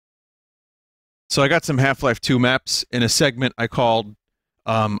So I got some Half-Life 2 maps in a segment I called,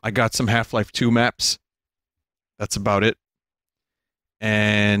 I got some Half-Life 2 maps. That's about it.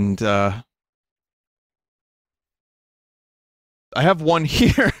 And, I have one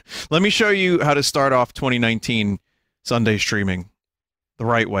here. Let me show you how to start off 2019 Sunday streaming the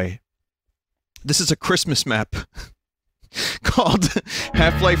right way. This is a Christmas map called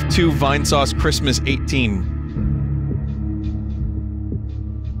Half-Life 2 Vinesauce Christmas 18.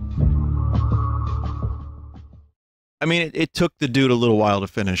 I mean, it took the dude a little while to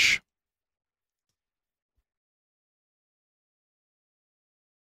finish.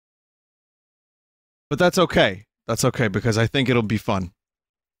 But that's okay. That's okay, because I think it'll be fun.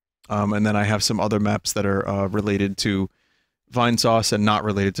 And then I have some other maps that are related to Vinesauce and not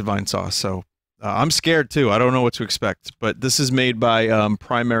related to Vinesauce, so I'm scared too. I don't know what to expect, but this is made by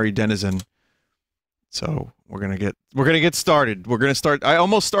Primary Denizen. So we're gonna get started. We're gonna start. I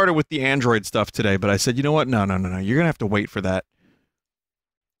almost started with the Android stuff today, but I said, you know what? No. You're gonna have to wait for that,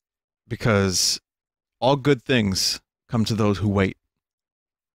 because all good things come to those who wait.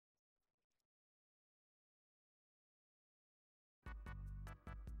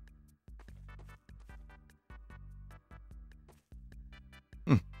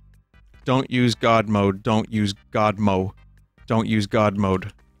 Don't use God mode. Don't use God mo. Don't use God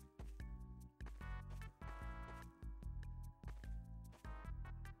mode.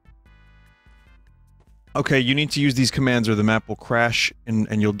 Okay, you need to use these commands or the map will crash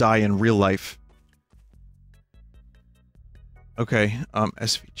and you'll die in real life. Okay,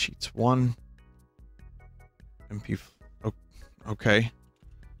 SV cheats 1. MP... okay.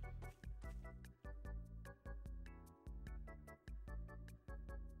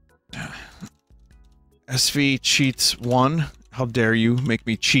 SV cheats 1. How dare you make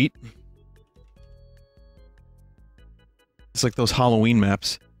me cheat? It's like those Halloween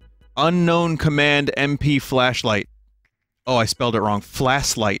maps. Unknown command MP flashlight. Oh, I spelled it wrong.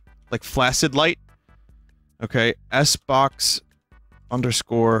 Flashlight. Like flaccid light? Okay. SBox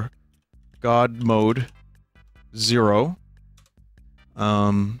underscore God mode 0.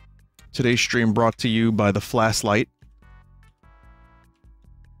 Today's stream brought to you by the flashlight.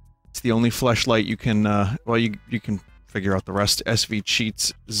 It's the only flashlight you can, well, you can figure out the rest. SV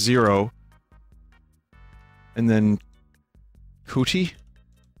cheats 0. And then Cootie?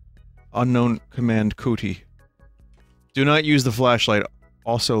 Unknown command Cootie. Do not use the flashlight.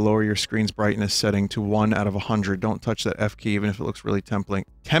 Also lower your screen's brightness setting to 1 out of 100. Don't touch that F key even if it looks really tempting.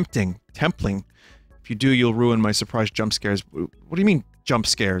 Tempting? If you do, you'll ruin my surprise jump scares. What do you mean, jump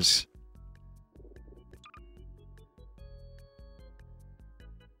scares?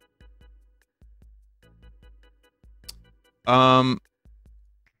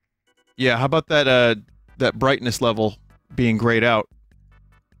 Yeah, how about that, that brightness level being grayed out?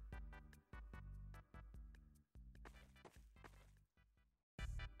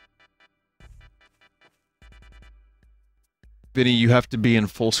 Vinny, you have to be in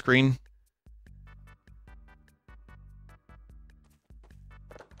full screen.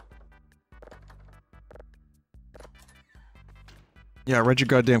 Yeah, read your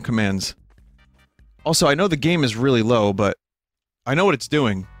goddamn commands. Also, I know the game is really low, but I know what it's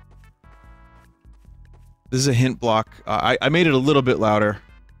doing. This is a hint block. I made it a little bit louder.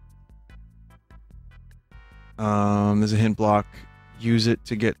 There's a hint block. Use it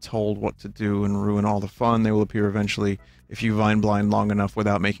to get told what to do and ruin all the fun. They will appear eventually if you vine blind long enough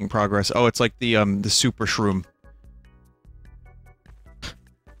without making progress. Oh, it's like the super shroom.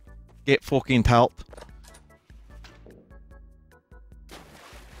 Get fucking talp.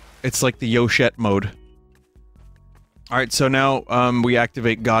 It's like the Yoshette mode. Alright, so now, we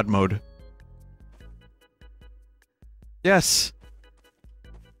activate God mode. Yes!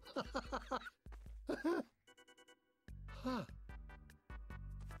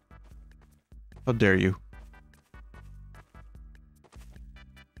 How dare you.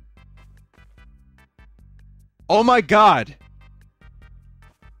 Oh my god!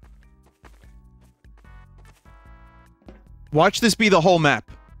 Watch this be the whole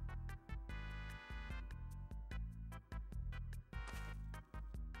map.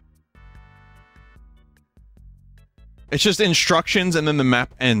 It's just instructions and then the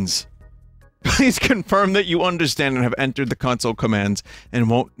map ends. Please confirm that you understand and have entered the console commands and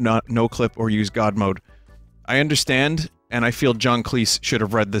won't no clip or use God mode. I understand, and I feel John Cleese should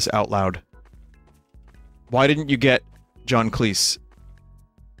have read this out loud. Why didn't you get John Cleese?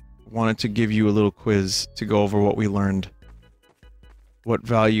 Wanted to give you a little quiz to go over what we learned. What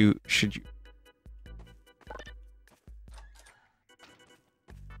value should you...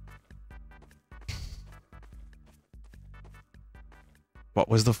 What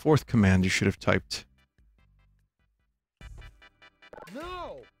was the fourth command you should have typed?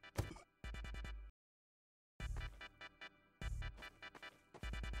 No!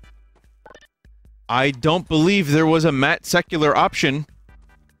 I don't believe there was a Matt Secular option.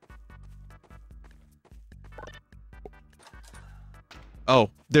 Oh,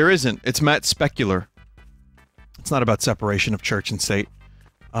 there isn't. It's Matt Specular. It's not about separation of church and state.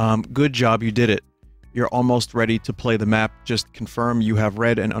 Good job, you did it. You're almost ready to play the map. Just confirm you have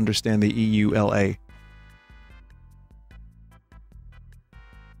read and understand the EULA.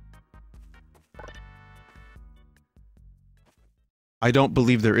 I don't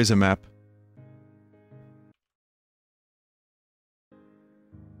believe there is a map.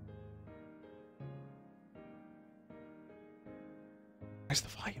 Why is the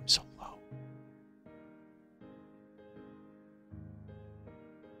volume so low?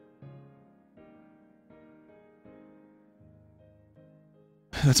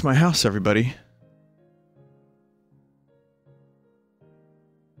 That's my house, everybody.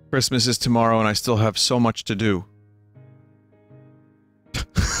 Christmas is tomorrow and I still have so much to do. It'd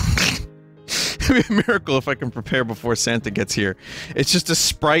be a miracle if I can prepare before Santa gets here. It's just a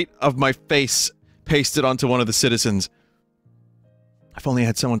sprite of my face pasted onto one of the citizens. If only I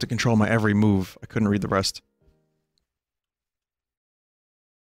had someone to control my every move. I couldn't read the rest.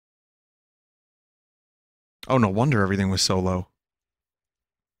 Oh, no wonder everything was so low.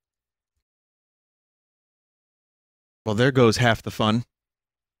 Well, there goes half the fun.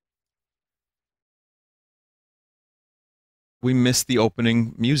 We missed the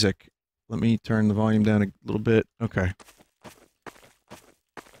opening music. Let me turn the volume down a little bit. Okay.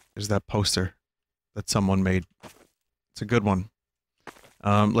 There's that poster that someone made. It's a good one.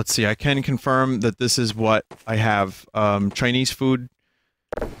 Let's see, I can confirm that this is what I have. Chinese food,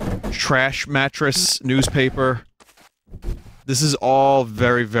 trash mattress, newspaper. This is all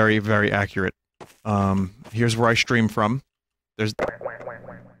very, very, very accurate. Here's where I stream from. There's...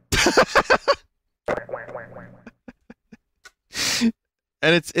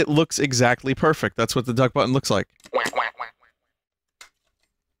 And it looks exactly perfect. That's what the duck button looks like.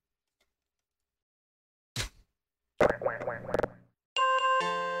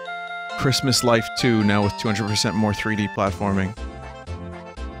 Christmas Life 2, now with 200% more 3D platforming.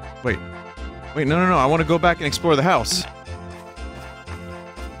 Wait. Wait, no, I want to go back and explore the house.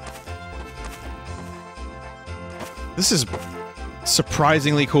 This is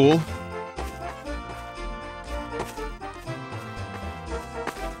surprisingly cool.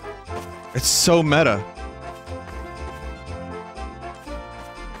 It's so meta.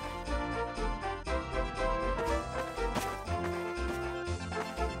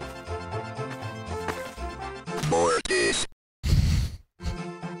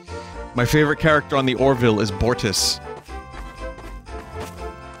 My favorite character on the Orville is Bortus.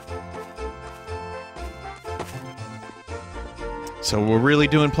 So we're really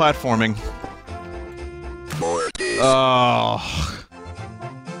doing platforming. Oh.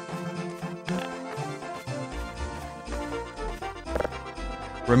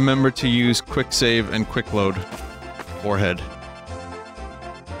 Remember to use quick save and quick load. Forehead.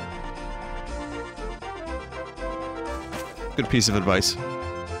 Good piece of advice.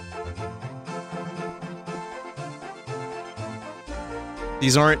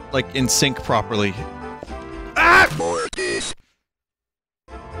 These aren't, like, in sync properly. Ah!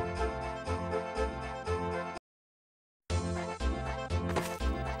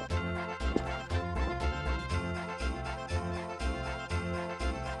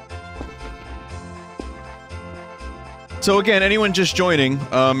 So again, anyone just joining,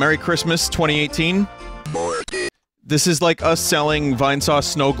 Merry Christmas 2018. This is like us selling Vinesauce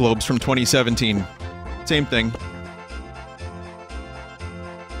snow globes from 2017. Same thing.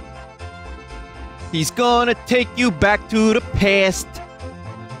 He's gonna take you back to the past.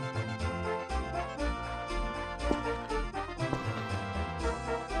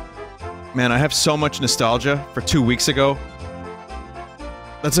 Man, I have so much nostalgia for 2 weeks ago.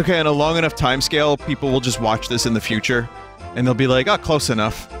 That's okay, on a long enough timescale, people will just watch this in the future, and they'll be like, oh, close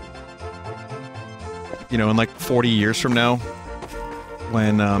enough. You know, in like 40 years from now,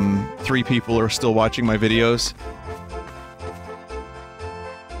 when, 3 people are still watching my videos.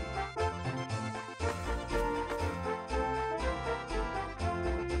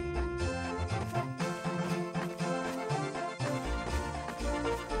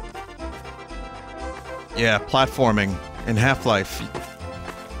 Yeah, platforming in Half-Life.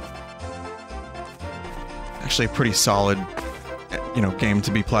 Actually a pretty solid, you know, game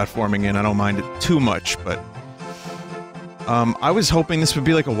to be platforming in. I don't mind it too much, but... I was hoping this would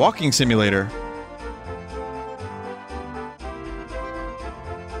be like a walking simulator.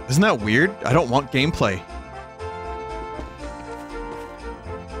 Isn't that weird? I don't want gameplay.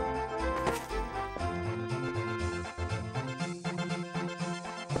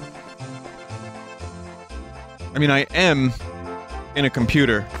 I mean, I am in a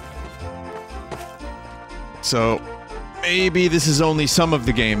computer. So, maybe this is only some of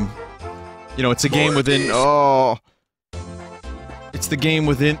the game. You know, it's a game within- oh! It's the game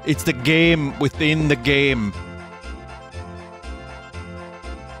within- it's the game within the game.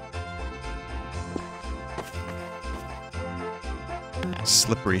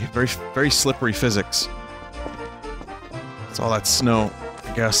 Slippery. Very, very slippery physics. It's all that snow,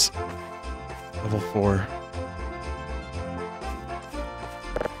 I guess. Level 4.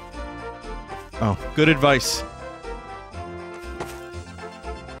 Oh, good advice.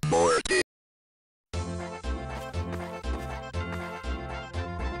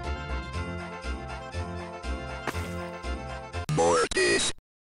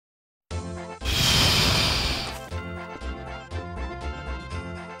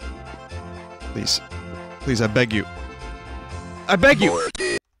 Please. Please, I beg you. I beg you!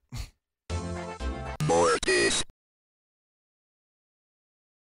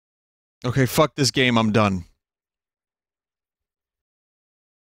 Okay, fuck this game, I'm done.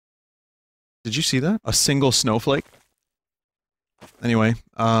 Did you see that? A single snowflake? Anyway,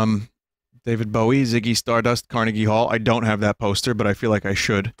 David Bowie, Ziggy Stardust, Carnegie Hall. I don't have that poster, but I feel like I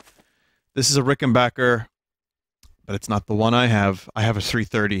should. This is a Rickenbacker, but it's not the one I have. I have a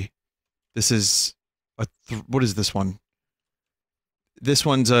 330. This is a what is this one? This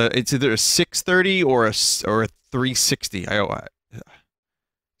one's it's either a 630 or a 360.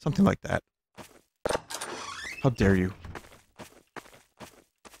 Something like that. How dare you?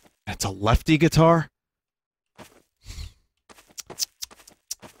 It's a lefty guitar?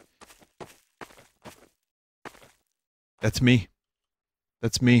 That's me.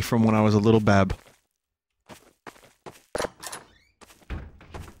 That's me from when I was a little bab.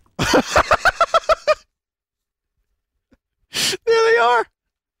 There they are!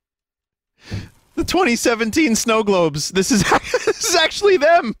 The 2017 snow globes. This is this is actually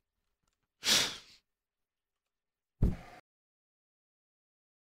them!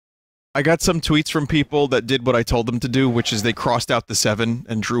 I got some tweets from people that did what I told them to do, which is they crossed out the 7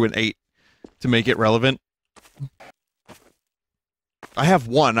 and drew an 8 to make it relevant. I have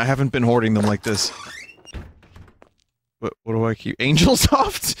one. I haven't been hoarding them like this. What do I keep?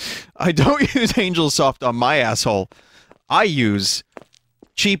 AngelSoft? I don't use AngelSoft on my asshole. I use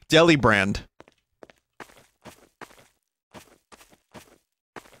cheap deli brand.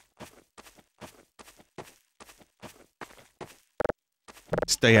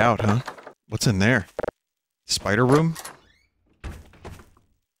 Stay out, huh? What's in there? Spider room?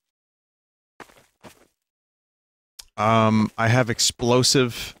 I have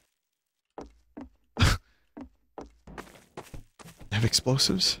explosive... I have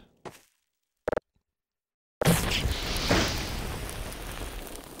explosives?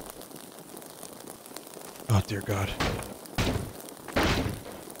 Oh, dear God.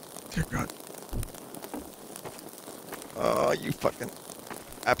 Dear God. Oh, you fucking...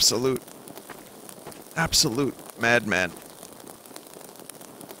 absolute madman.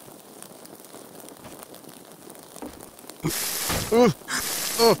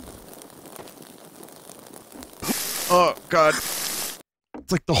 Oh, God.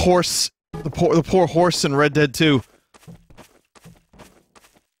 It's like the horse, the poor horse in Red Dead 2.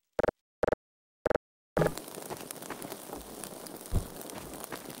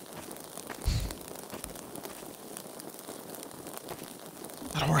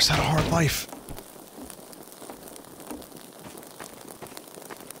 That horse had a hard life.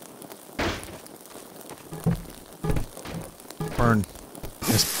 Burn.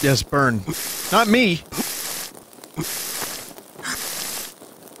 Yes, yes, burn. Not me!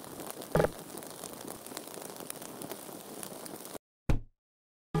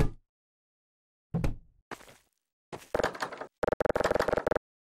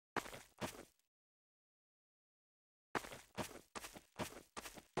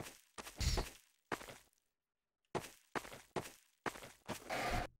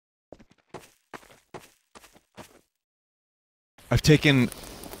 I've taken...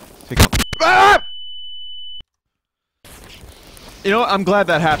 Ah! You know what? I'm glad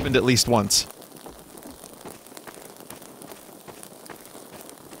that happened at least once.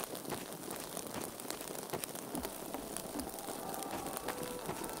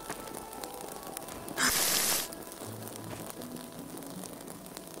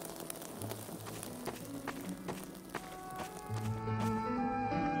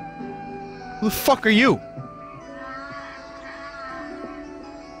 Who the fuck are you?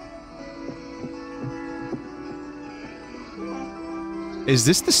 Is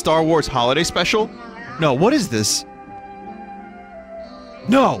this the Star Wars holiday special? No, what is this?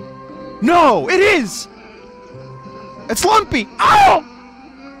 No! No! It is! It's Lumpy! Oh!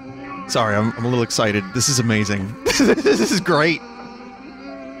 Sorry, I'm a little excited. This is amazing. This is great.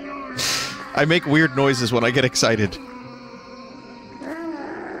 I make weird noises when I get excited.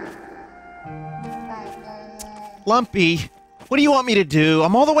 Lumpy, what do you want me to do?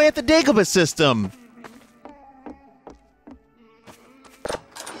 I'm all the way at the Dagobah system!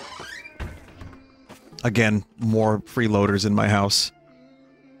 Again, more freeloaders in my house.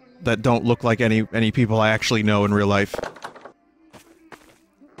 That don't look like any people I actually know in real life.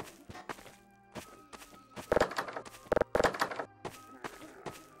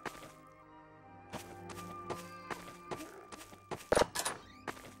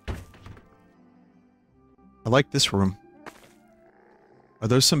 I like this room. Are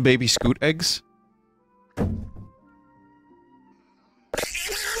those some baby scoot eggs?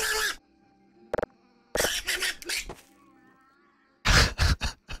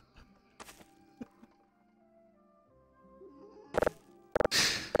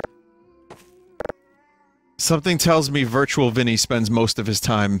 Something tells me virtual Vinny spends most of his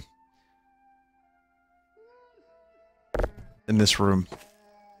time in this room.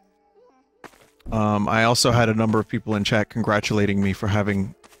 I also had a number of people in chat congratulating me for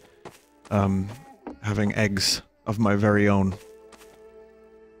having eggs of my very own.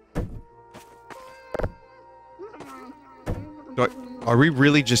 Are we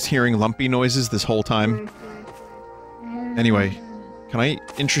really just hearing lumpy noises this whole time? Anyway, can I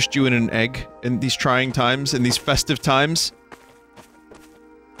interest you in an egg in these trying times, in these festive times?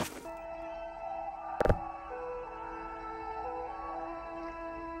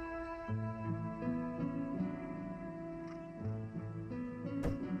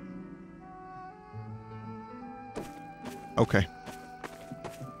 Okay.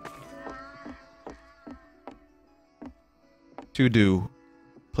 To do.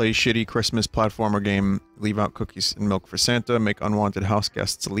 Play shitty Christmas platformer game, leave out cookies and milk for Santa, make unwanted house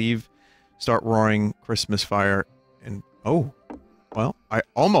guests leave, start roaring Christmas fire, and... oh. Well, I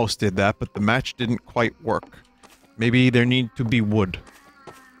almost did that, but the match didn't quite work. Maybe there need to be wood.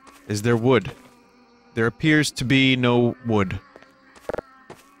 Is there wood? There appears to be no wood.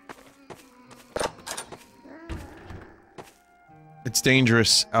 It's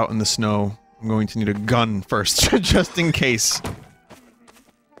dangerous out in the snow. I'm going to need a gun first, just in case.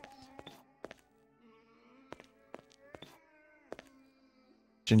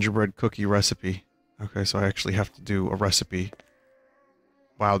 Gingerbread cookie recipe. Okay, so I actually have to do a recipe.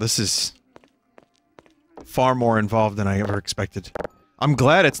 Wow, this is far more involved than I ever expected. I'm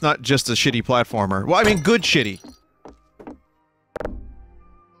glad it's not just a shitty platformer. Well, I mean, good shitty.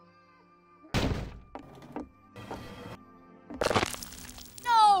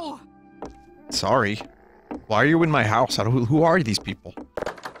 Sorry. Why are you in my house? Who are these people?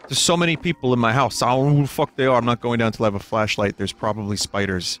 There's so many people in my house. I don't know who the fuck they are. I'm not going down till I have a flashlight. There's probably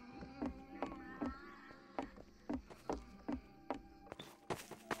spiders.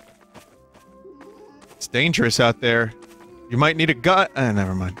 It's dangerous out there. You might need a gun.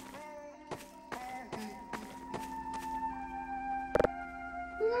 Never mind.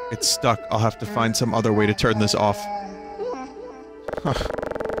 It's stuck. I'll have to find some other way to turn this off. Huh.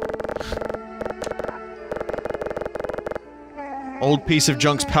 Old piece of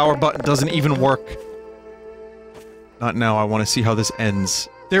junk's power button doesn't even work. Not now, I want to see how this ends.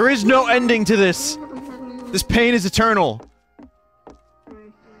 There is no ending to this! This pain is eternal!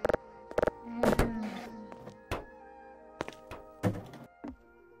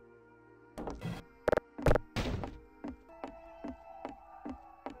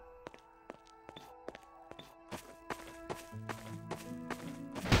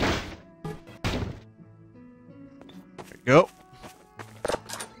 There we go.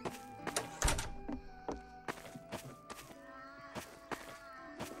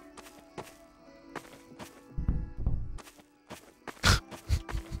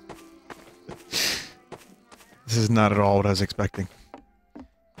 This is not at all what I was expecting.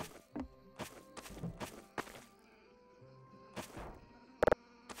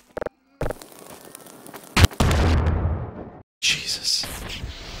 Jesus.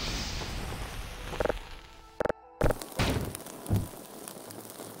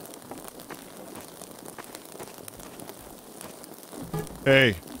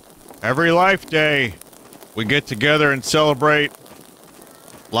 Hey, every Life Day, we get together and celebrate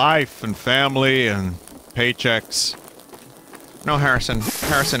life and family and paychecks. No, Harrison.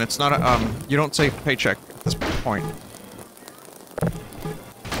 Harrison, it's not a, you don't say paycheck at this point.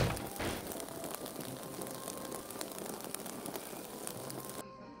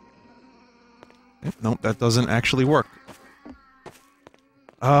 Nope, that doesn't actually work.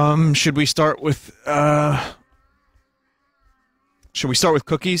 Should we start with, should we start with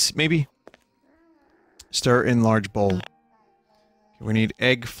cookies, maybe? Stir in large bowl. Okay, we need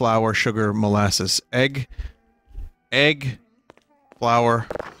egg, flour, sugar, molasses. Egg, flour,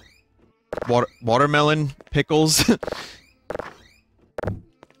 watermelon, pickles.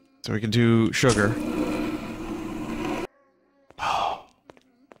 So we can do sugar. Oh.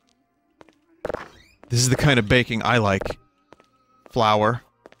 This is the kind of baking I like. Flour.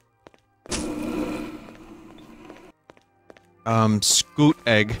 Scoot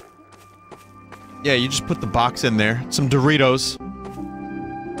egg. Yeah, you just put the box in there. Some Doritos.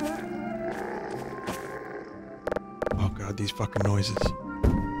 Oh god, these fucking noises.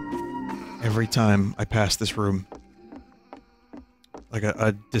 Every time I pass this room. Like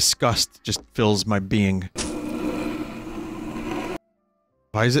a disgust just fills my being.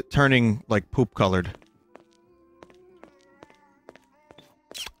 Why is it turning, like, poop-colored?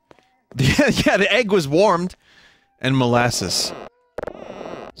 Yeah, the egg was warmed. And molasses.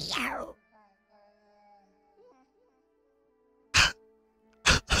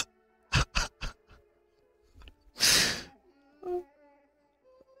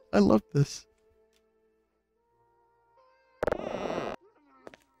 I love this.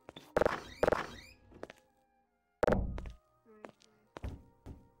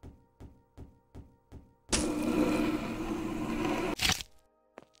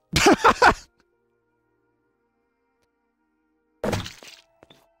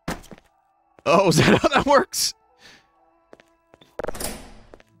 Oh, is that how that works?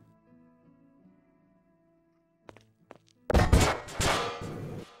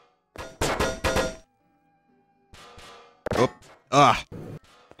 Oh, ah.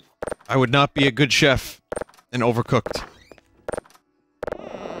 I would not be a good chef and overcooked.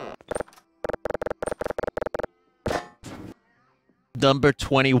 Number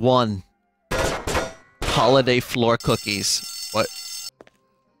 21. Holiday floor cookies. What?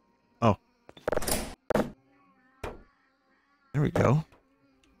 Oh. There we go.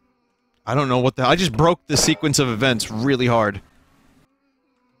 I don't know what the- I just broke the sequence of events really hard.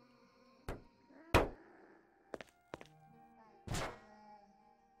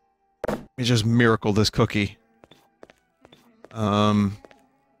 Let me just miracle this cookie. Where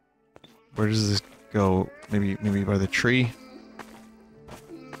does this go? Maybe by the tree?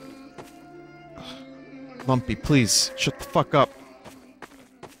 Lumpy, please, shut the fuck up.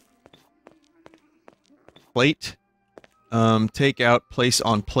 Plate. Take out, place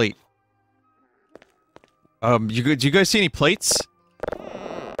on plate. Do you guys see any plates?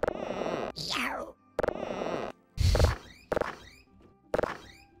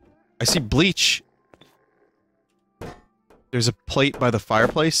 I see bleach. There's a plate by the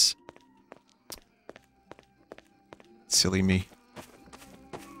fireplace. Silly me.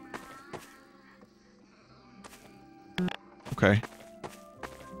 Okay.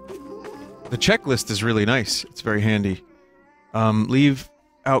 The checklist is really nice. It's very handy. Leave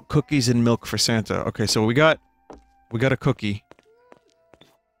out cookies and milk for Santa. Okay, so we got a cookie.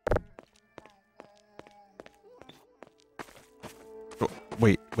 Oh,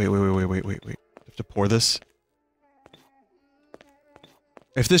 wait. I have to pour this.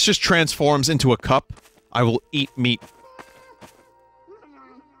 If this just transforms into a cup, I will eat meat.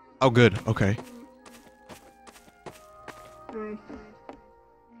 Oh, good. Okay.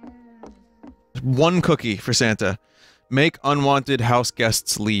 One cookie for Santa. Make unwanted house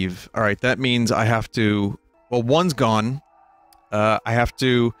guests leave. Alright, that means I have to... Well, one's gone. I have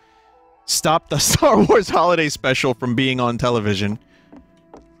to stop the Star Wars Holiday Special from being on television.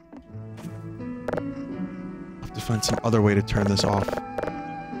 I have to find some other way to turn this off.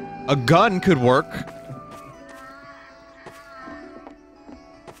 A gun could work.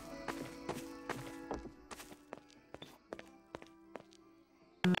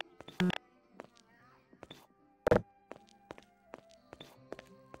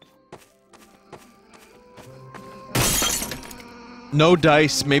 No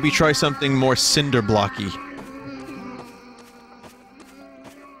dice, maybe try something more cinder blocky.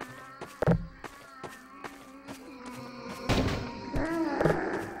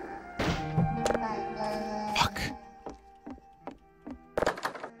 Fuck.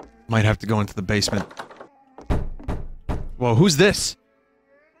 Might have to go into the basement. Whoa, who's this?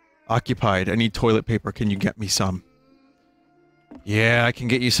 Occupied. I need toilet paper. Can you get me some? Yeah, I can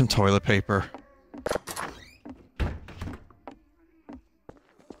get you some toilet paper.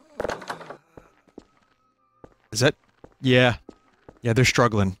 Is that... Yeah. Yeah, they're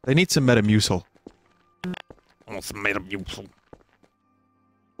struggling. They need some Metamucil. Oh, some Metamucil.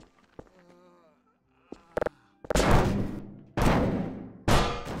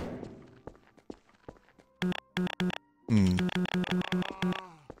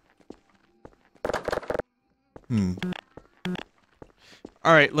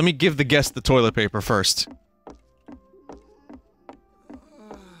 Alright, let me give the guest the toilet paper first.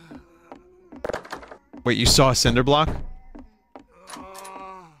 Wait, you saw a cinder block?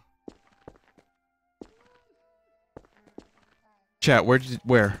 Chat,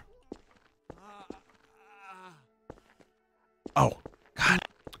 where? Oh, God.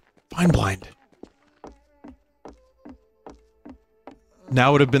 Fine blind.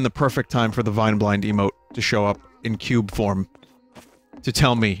 Now would have been the perfect time for the Vine Blind emote to show up in cube form. To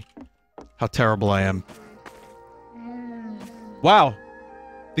tell me how terrible I am. Wow.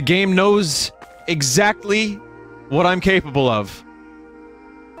 The game knows exactly what I'm capable of.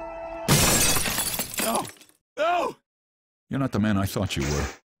 No! No! You're not the man I thought you were.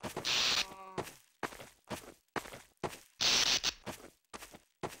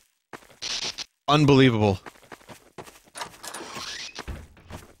 Unbelievable.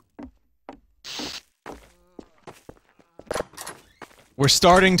 We're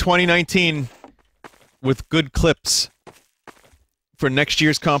starting 2019 with good clips for next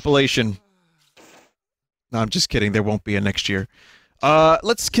year's compilation. No, I'm just kidding. There won't be a next year.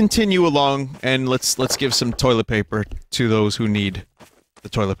 Let's continue along and let's give some toilet paper to those who need the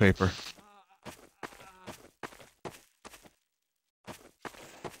toilet paper.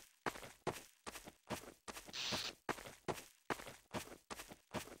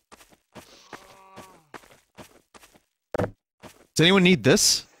 Does anyone need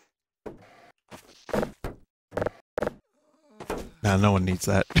this? Nah, no one needs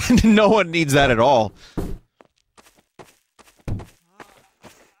that. No one needs that at all.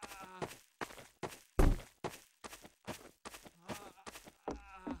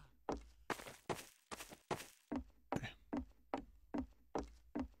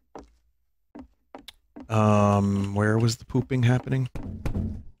 Where was the pooping happening?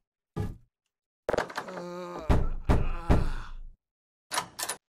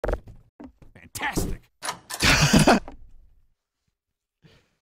 Fantastic!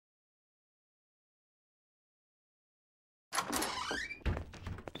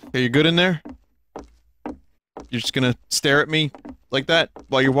 Okay, you good in there? You're just gonna stare at me like that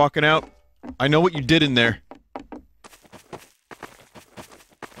while you're walking out? I know what you did in there.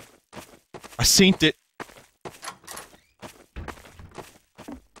 I seen it.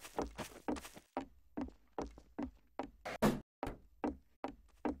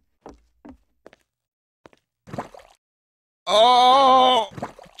 Oh!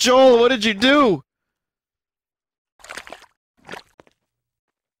 Joel, what did you do?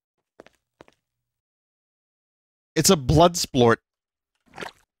 It's a blood splort.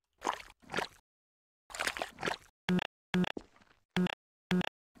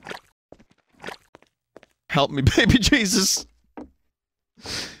 Help me, baby Jesus.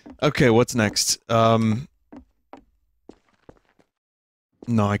 Okay, what's next? No,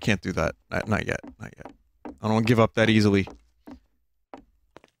 I can't do that. Not yet. Not yet. I don't give up that easily.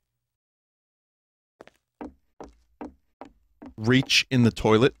 Reach in the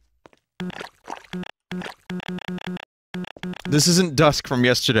toilet. This isn't Dusk from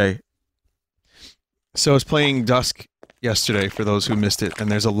yesterday. So I was playing Dusk yesterday, for those who missed it,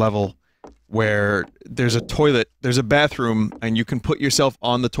 and there's a level where there's a toilet, there's a bathroom, and you can put yourself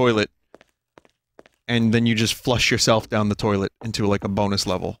on the toilet, and then you just flush yourself down the toilet into, like, a bonus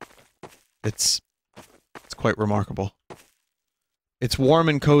level. It's quite remarkable. It's warm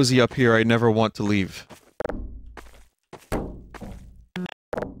and cozy up here, I never want to leave.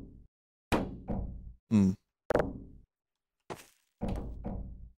 Hmm.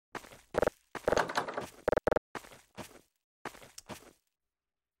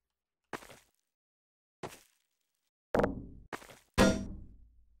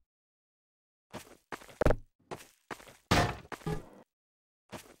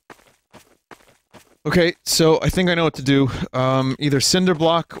 Okay, so I think I know what to do. Either cinder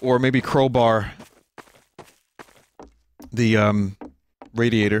block or maybe crowbar the,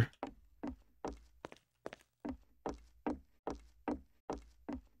 radiator.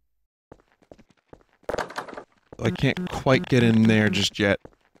 I can't quite get in there just yet.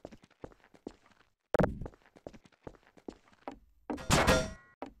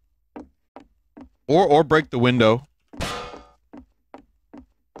 Or break the window.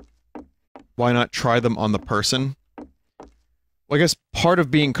 Why not try them on the person? Well, I guess part of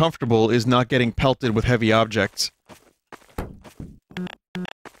being comfortable is not getting pelted with heavy objects.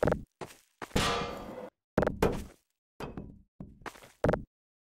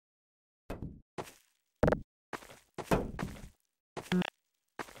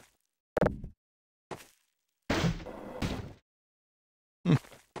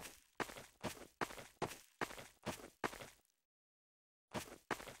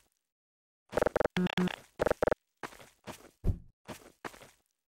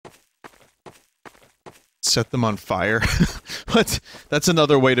 set them on fire. But that's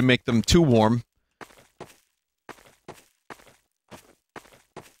another way to make them too warm.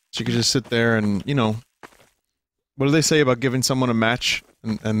 So you could just sit there and, you know... What do they say about giving someone a match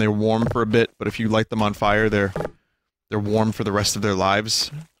and they're warm for a bit, but if you light them on fire, they're warm for the rest of their lives?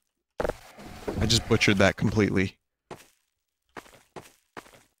 I just butchered that completely.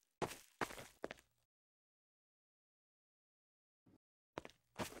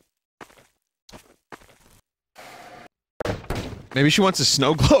 Maybe she wants a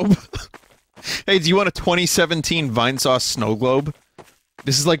snow globe? Hey, do you want a 2017 Vinesauce snow globe?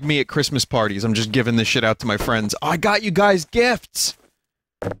 This is like me at Christmas parties. I'm just giving this shit out to my friends. Oh, I got you guys gifts!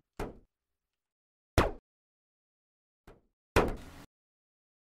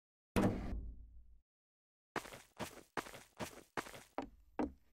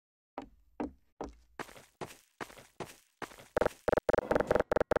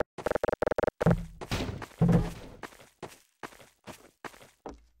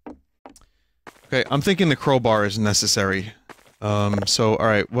 Okay, I'm thinking the crowbar is necessary. So,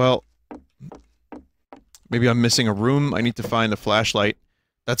 alright, well... Maybe I'm missing a room, I need to find a flashlight.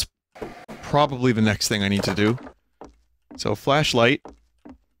 That's probably the next thing I need to do. So, flashlight.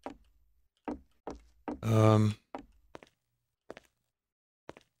 What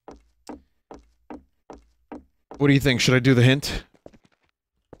do you think? Should I do the hint?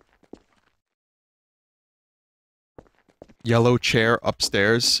 Yellow chair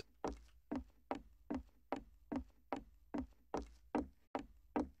upstairs.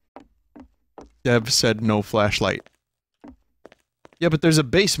 Dev said no flashlight. Yeah, but there's a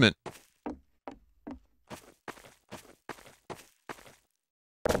basement.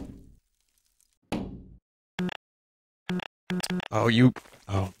 Oh, you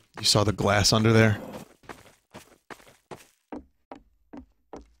saw the glass under there?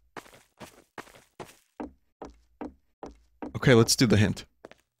 Okay, let's do the hint.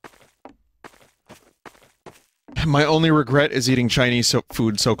 My only regret is eating Chinese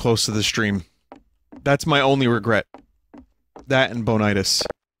food so close to the stream. That's my only regret. That and bonitis.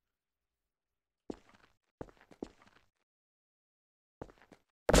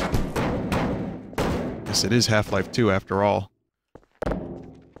 Guess it is Half-Life 2 after all.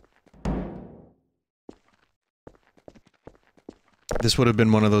 This would have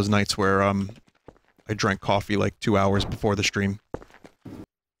been one of those nights where, I drank coffee like 2 hours before the stream.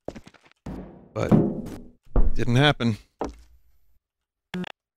 But... didn't happen.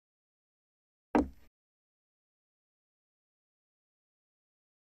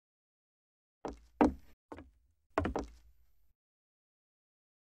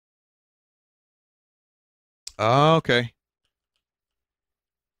 Oh, okay.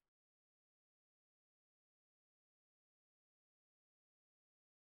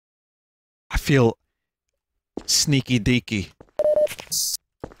 I feel sneaky deaky.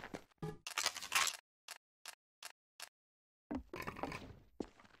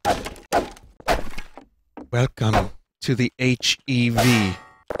 Welcome to the HEV.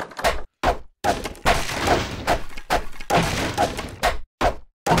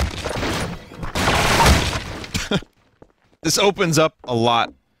 This opens up a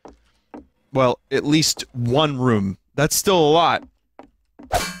lot. Well, at least one room. That's still a lot.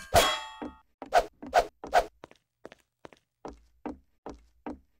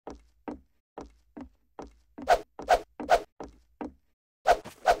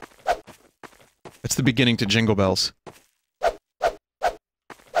 It's the beginning to Jingle Bells.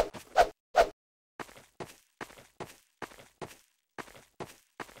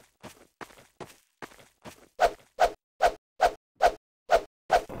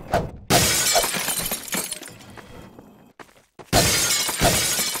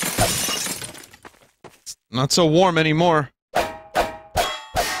 Not so warm anymore.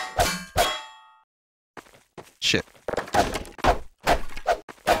 Shit.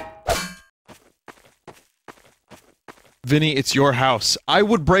 Vinny, it's your house. I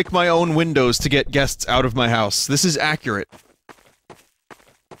would break my own windows to get guests out of my house. This is accurate.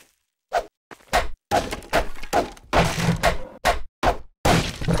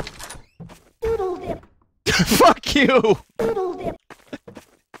 Fuck you!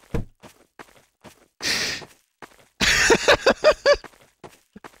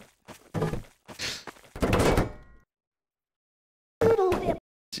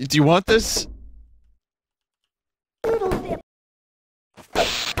 Do you want this? I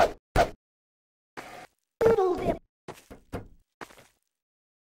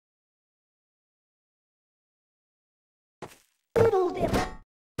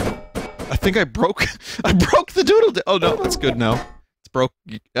think I broke the doodle dip. Oh no, it's good now. It's broke.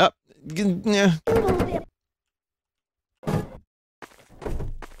 Up. Yeah.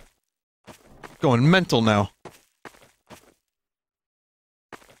 Going mental now.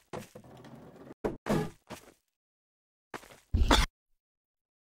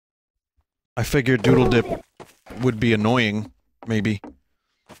 I figured Doodle Dip would be annoying, maybe.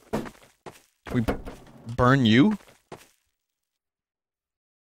 We burn you?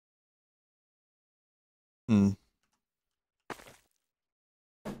 Hmm.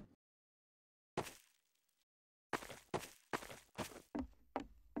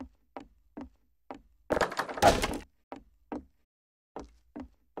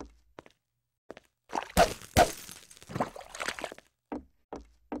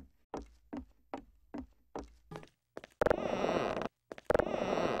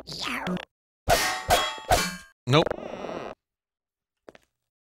 Nope.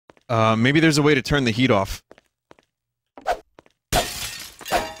 Maybe there's a way to turn the heat off.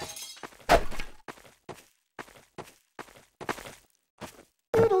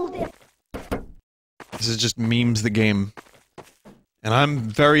 This is just memes the game. And I'm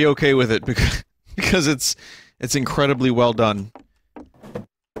very okay with it because it's incredibly well done.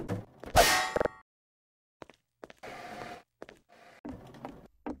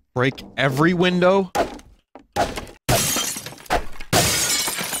 Break every window?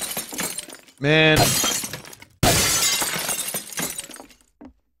 Man.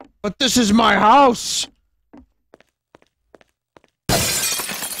 But this is my house!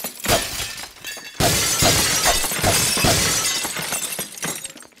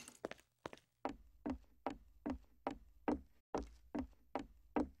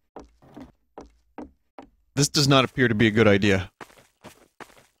 This does not appear to be a good idea.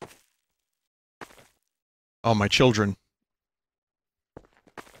 Oh, my children.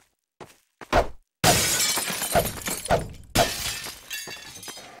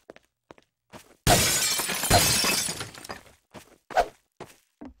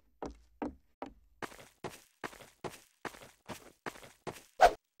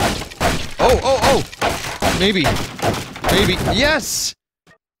 Oh! Maybe. Maybe. Yes!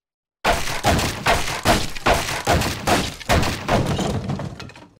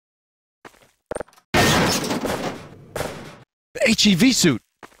 HEV suit!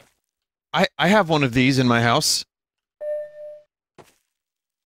 I have one of these in my house.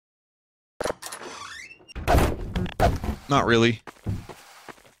 Not really.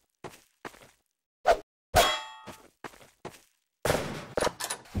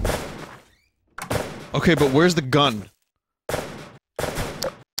 Okay, but where's the gun?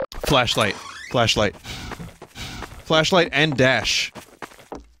 Flashlight. Flashlight. Flashlight and dash.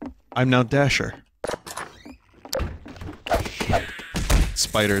 I'm now Dasher.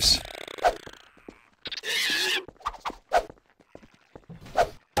 Spiders.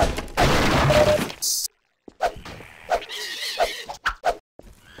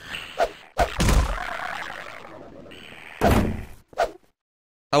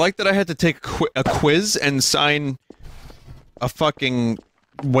 I like that I had to take a quiz and sign a fucking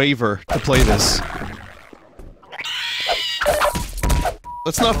waiver to play this.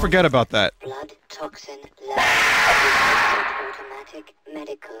 Let's not forget about that. Blood toxin lab. Automatic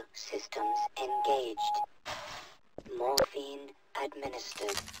medical systems engaged. Morphine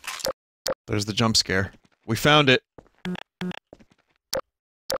administered. There's the jump scare. We found it.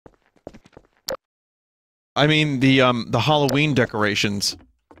 I mean, the Halloween decorations.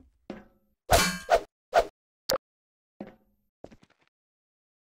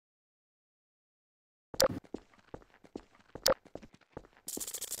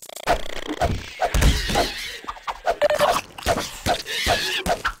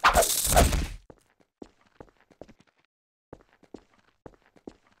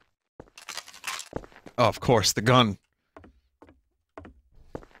 Oh, of course, the gun.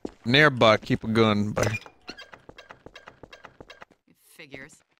 Nearby, keep a gun, but...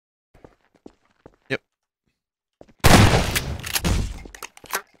 Figures. Yep.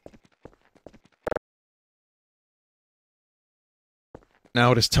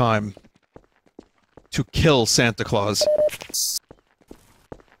 Now it is time to kill Santa Claus.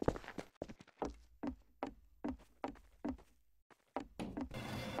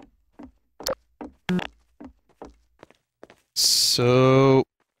 So...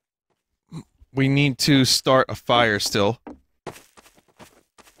 we need to start a fire still.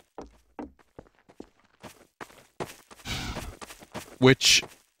 Which...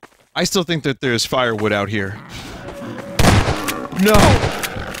 I still think that there's firewood out here. No!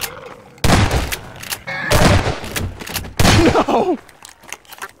 No!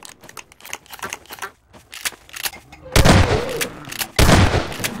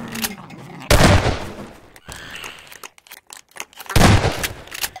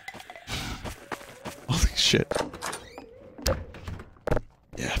 shit.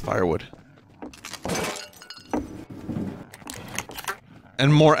 Yeah, firewood.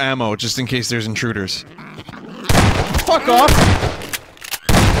 And more ammo, just in case there's intruders. Fuck off!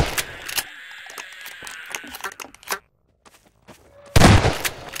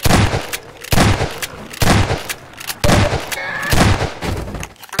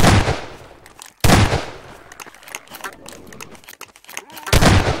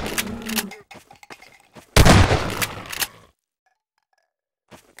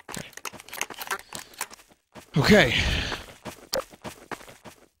 Okay.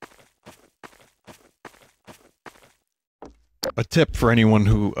 A tip for anyone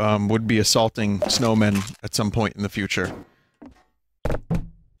who would be assaulting snowmen at some point in the future.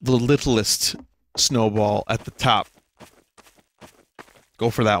 The littlest snowball at the top. Go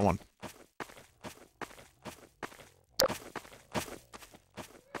for that one.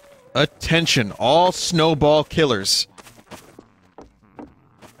 Attention, all snowball killers.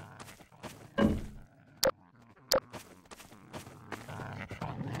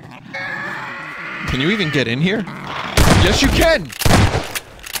 Can you even get in here? Yes, you can!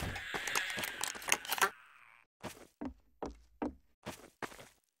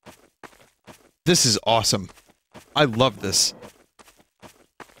 This is awesome. I love this.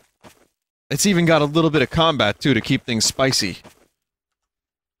 It's even got a little bit of combat, too, to keep things spicy.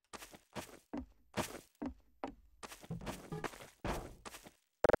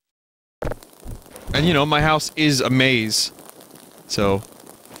 And, you know, my house is a maze. So,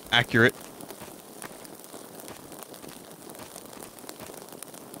 accurate.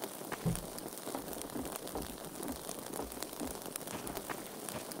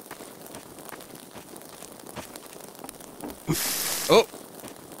 Oh!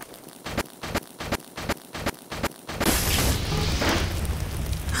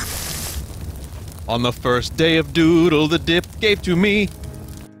 On the first day of Doodle, the dip gave to me.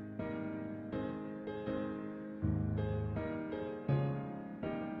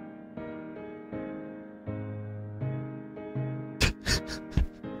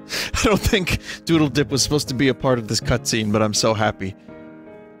 I don't think Doodle Dip was supposed to be a part of this cutscene, but I'm so happy.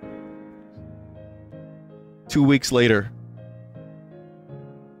 2 weeks later.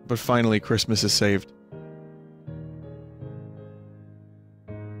 But finally, Christmas is saved.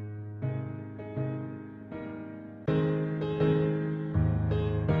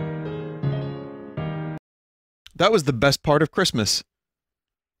 That was the best part of Christmas.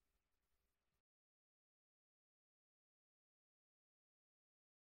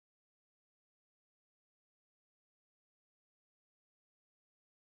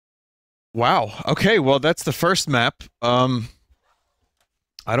 Wow. Okay, well, that's the first map.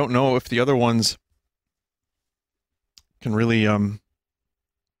 I don't know if the other ones can really,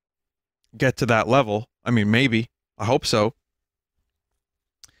 get to that level. I mean, maybe. I hope so.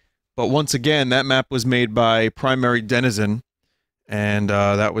 But once again, that map was made by Primary Denizen, and,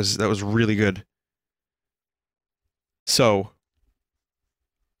 that was really good. So,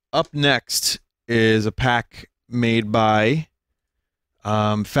 up next is a pack made by,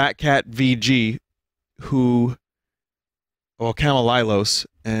 Fat Cat VG, who... well, Camelilos,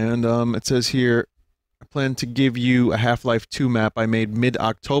 and it says here, I plan to give you a Half-Life 2 map I made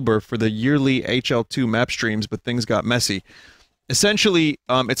mid-October for the yearly HL2 map streams, but things got messy. Essentially,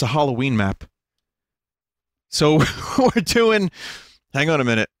 it's a Halloween map. So, we're doing... hang on a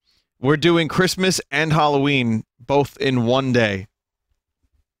minute. We're doing Christmas and Halloween, both in one day.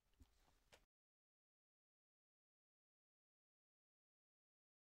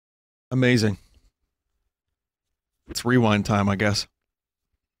 Amazing. It's rewind time, I guess.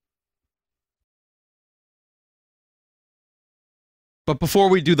 But before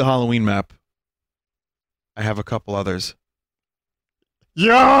we do the Halloween map, I have a couple others.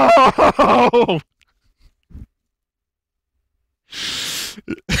 Yo!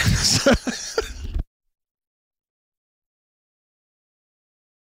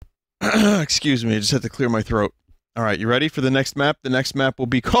 Excuse me, I just had to clear my throat. Alright, you ready for the next map? The next map will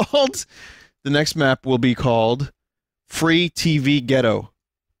be called... the next map will be called... Free TV Ghetto.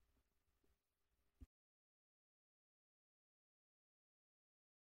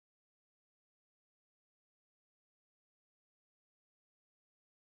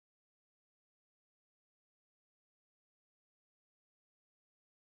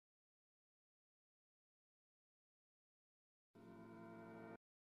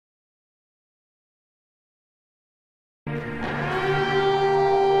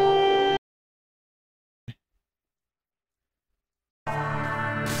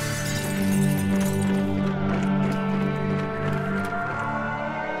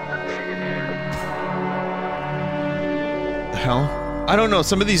 hell? I don't know,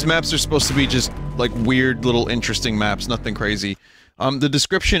 some of these maps are supposed to be just, like, weird little interesting maps, nothing crazy. The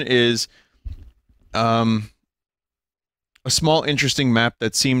description is, a small interesting map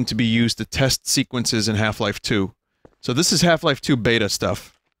that seemed to be used to test sequences in Half-Life 2. So this is Half-Life 2 beta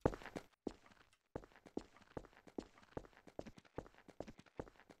stuff.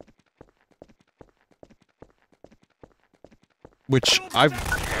 Which, I've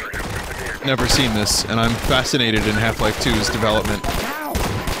never seen this, and I'm fascinated in Half-Life 2's development.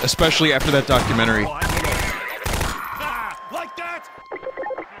 Especially after that documentary. Like that!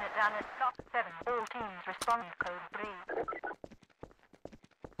 Unit down at Stock 7. All teams respond code 3.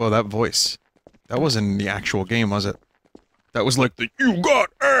 Well, that voice. That wasn't in the actual game, was it? That was like the "You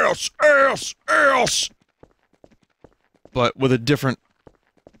got ass, ass, ass!" But with a different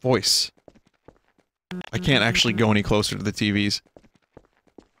voice. I can't actually go any closer to the TVs.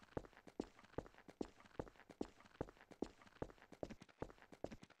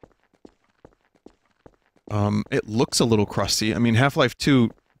 It looks a little crusty. I mean, Half-Life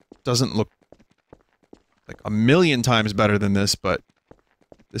 2 doesn't look like a million times better than this, but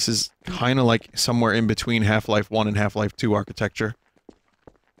this is kinda like somewhere in between Half-Life 1 and Half-Life 2 architecture.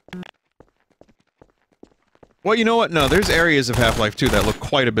 Well, you know what? No, there's areas of Half-Life 2 that look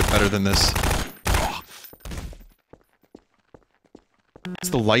quite a bit better than this.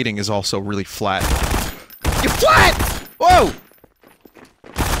 The lighting is also really flat. You flat! Whoa!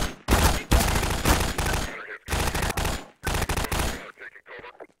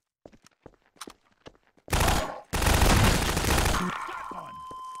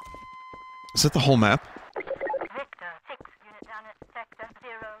 Is that the whole map? Victor 6. Unit down at Sector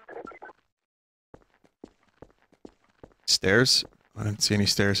 0. Stairs? I didn't see any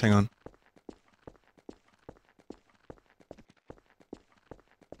stairs, hang on.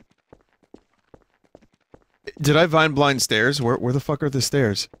 Did I vine blind stairs? Where the fuck are the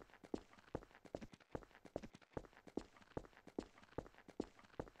stairs?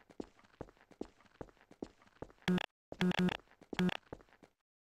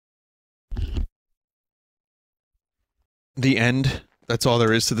 The end? That's all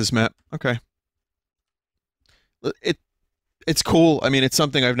there is to this map? Okay. It's cool. I mean, it's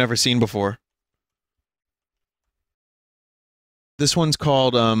something I've never seen before. This one's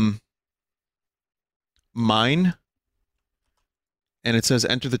called, Mine. And it says,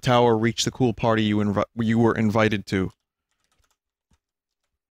 enter the tower, reach the cool party you were invited to.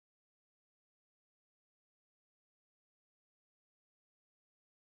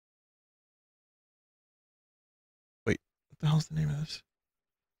 Wait, what the hell's the name of this?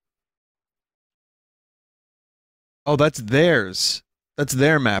 Oh, that's theirs. That's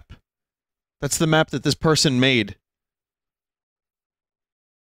their map. That's the map that this person made.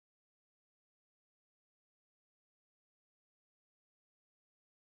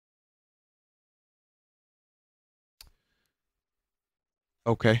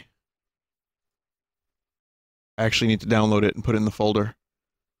 Okay. I actually need to download it and put it in the folder.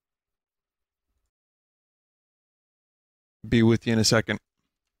 Be with you in a second.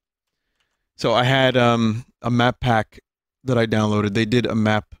 So I had a map pack that I downloaded. They did a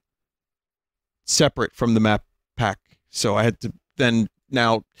map separate from the map pack. So I had to then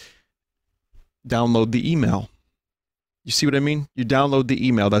now download the email. You see what I mean? You download the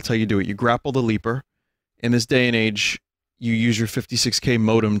email. That's how you do it. You grapple the leaper. In this day and age, you use your 56K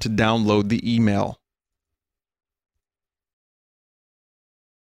modem to download the email.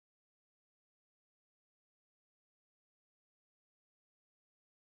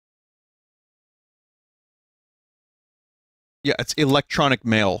 Yeah, it's electronic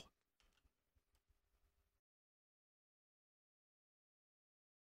mail.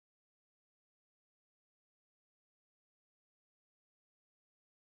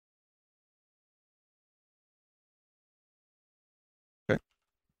 Okay.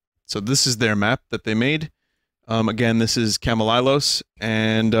 So this is their map that they made. Again, this is Camelilos,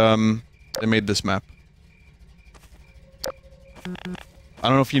 and they made this map. I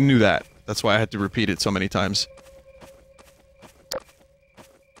don't know if you knew that. That's why I had to repeat it so many times.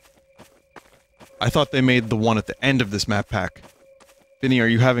 I thought they made the one at the end of this map pack. Vinny, are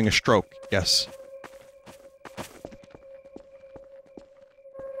you having a stroke? Yes.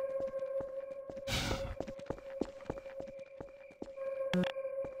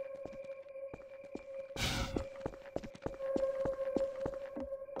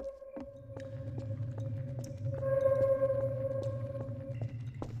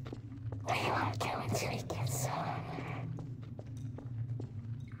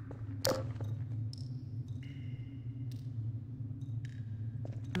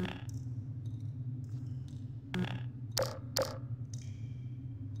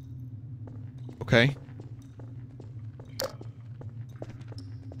 Okay.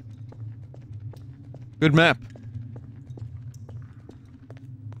 Good map.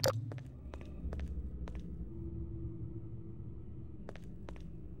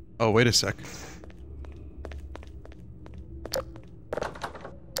 Oh, wait a sec.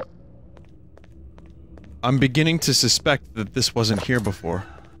 I'm beginning to suspect that this wasn't here before.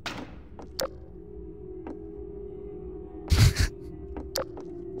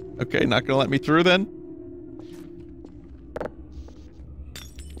 Okay, not gonna let me through then?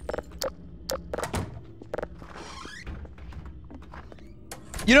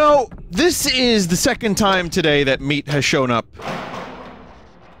 You know, this is the second time today that meat has shown up.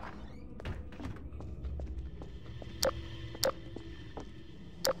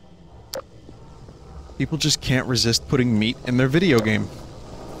 People just can't resist putting meat in their video game.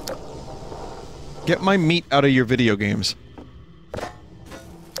 Get my meat out of your video games.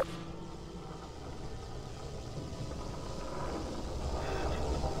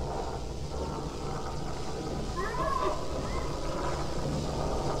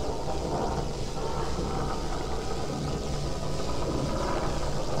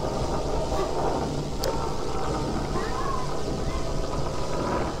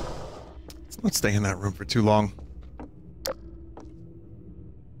 Let's stay in that room for too long.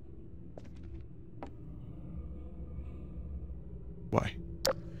 Why?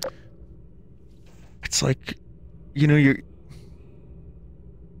 It's like, you know, you're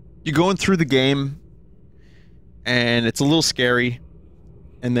going through the game, and it's a little scary,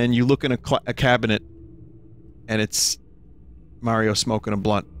 and then you look in a cabinet, and it's Mario smoking a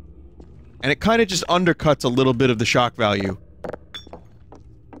blunt. And it kind of just undercuts a little bit of the shock value.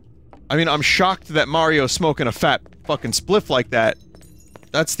 I mean, I'm shocked that Mario's smoking a fat fucking spliff like that.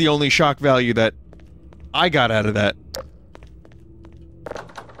 That's the only shock value that I got out of that.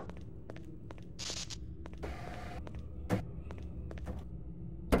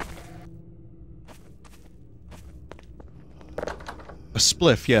 A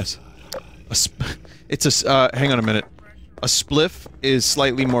spliff, yes. It's a, hang on a minute. A spliff is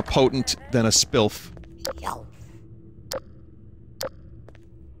slightly more potent than a spilf.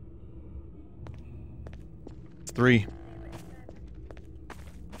 3.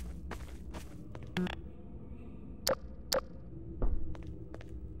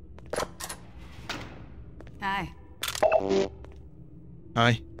 Hi.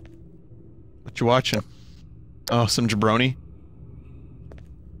 Hi. What you watching? Oh, some jabroni?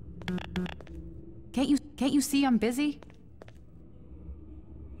 Can't you see I'm busy?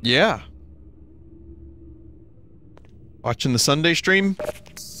 Yeah. Watching the Sunday stream?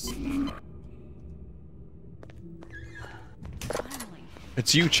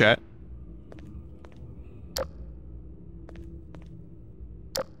 It's you, chat.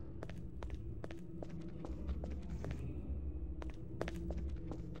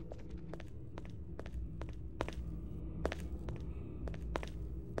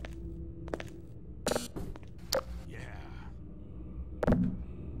 Yeah.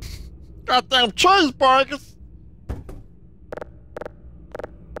 Goddamn cheeseburgers!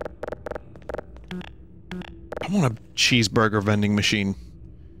 I want a cheeseburger vending machine.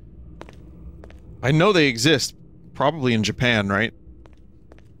 I know they exist. Probably in Japan, right?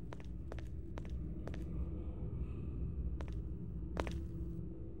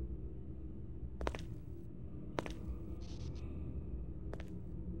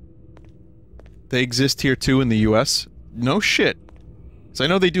 They exist here too in the US? No shit. So I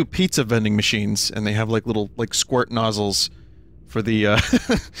know they do pizza vending machines, and they have like little, like, squirt nozzles for the,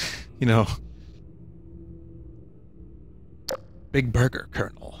 you know... Big Burger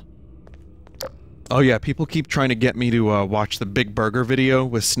Colonel. Oh yeah, people keep trying to get me to, watch the Big Burger video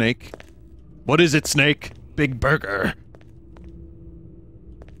with Snake. What is it, Snake? Big Burger.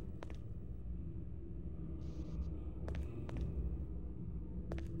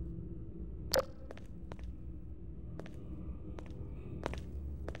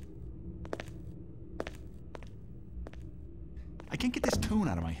 I can't get this tune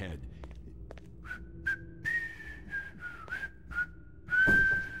out of my head.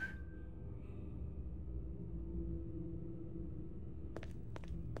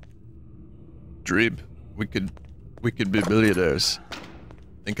 Dream, we could be millionaires.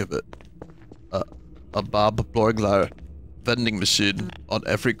 Think of it. A Bob Borglar vending machine on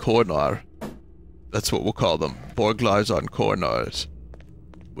every corner. That's what we'll call them. Borglars on corners.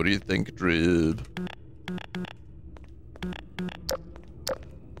 What do you think, Dream?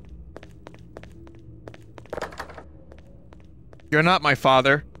 You're not my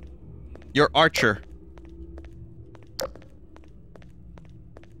father. You're Archer.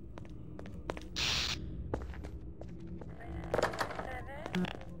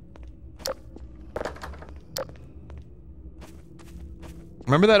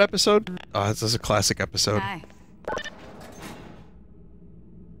 Remember that episode? Oh, this is a classic episode. Hi.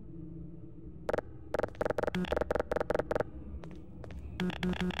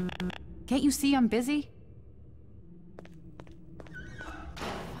 Can't you see I'm busy?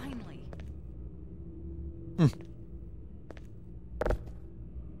 Finally.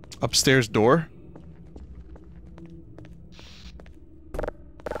 Upstairs door?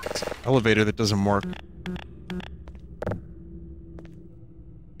 Elevator that doesn't work.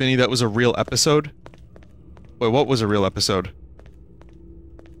 Vinny, that was a real episode? Wait, what was a real episode?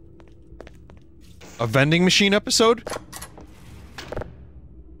 A vending machine episode?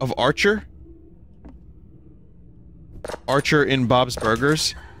 Of Archer? Archer in Bob's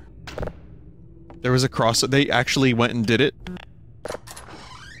Burgers? There was a cross- they actually went and did it?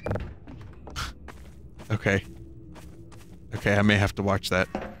 Okay. Okay, I may have to watch that.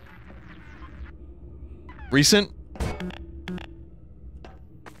 Recent?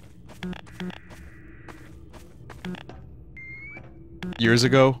 Years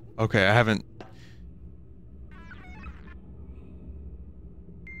ago? Okay, I haven't...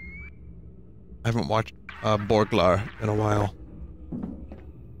 watched Borglar in a while.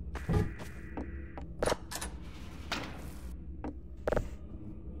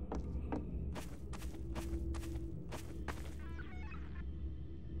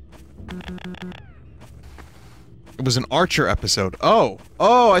 It was an Archer episode. Oh!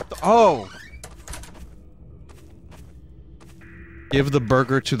 Oh, oh! Give the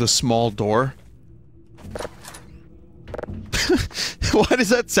burger to the small door? Why does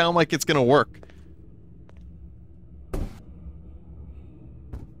that sound like it's gonna work?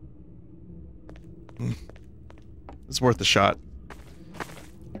 It's worth a shot.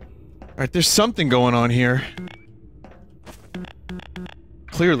 Alright, there's something going on here.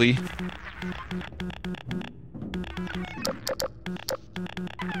 Clearly.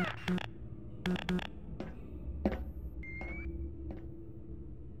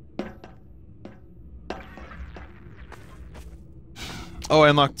 Oh, I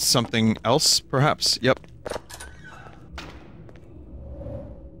unlocked something else, perhaps? Yep.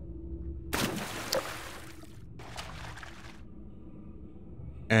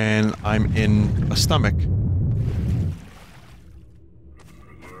 And I'm in a stomach.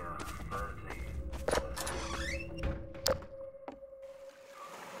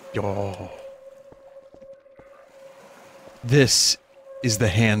 Yo. This is the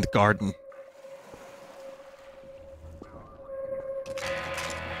hand garden.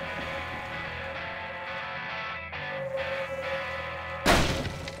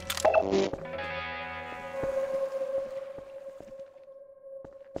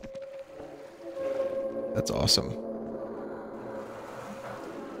 That's awesome.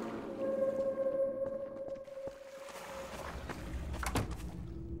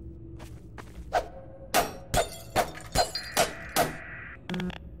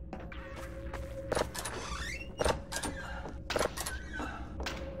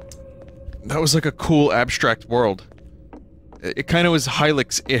 That was like a cool abstract world. It kind of was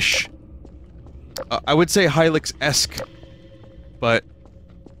Hylix-ish. I would say Hylix-esque, but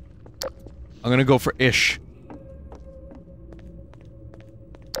I'm gonna go for ish.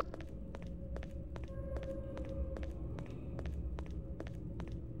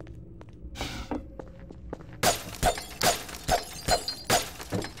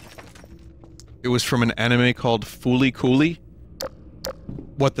 It was from an anime called Fooly Cooly.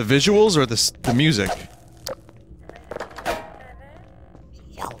 What, the visuals or the music?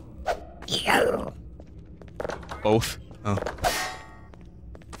 Both? Oh.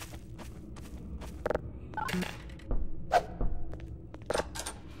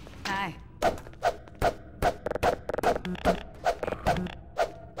 Hi.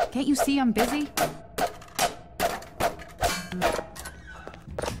 Can't you see I'm busy?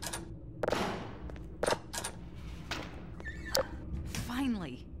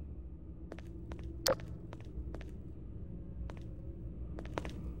 Finally.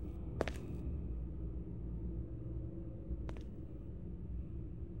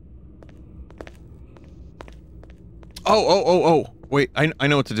 Oh. Wait, I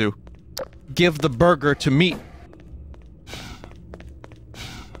know what to do. Give the burger to meat.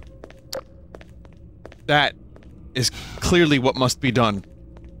 That is clearly what must be done.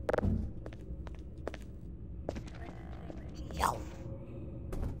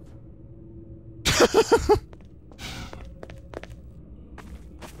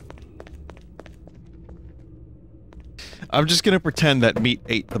 I'm just gonna pretend that meat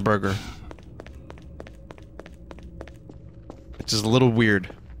ate the burger. Which is a little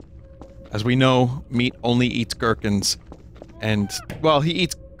weird. As we know, meat only eats gherkins. And, well, he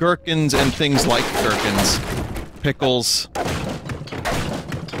eats gherkins and things like gherkins. Pickles.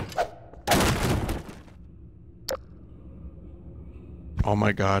 Oh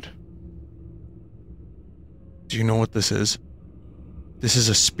my god. Do you know what this is? This is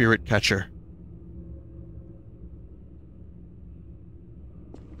a spirit catcher.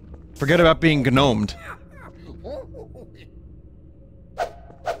 Forget about being gnomed.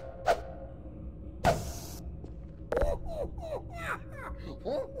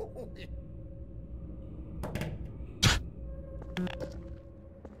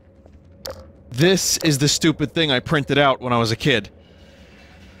 This is the stupid thing I printed out when I was a kid.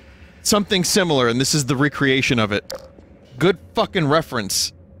 Something similar, and this is the recreation of it. Good fucking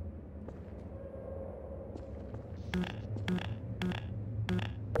reference.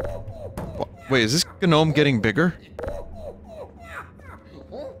 Wait, is this gnome getting bigger?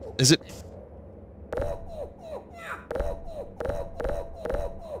 Is it...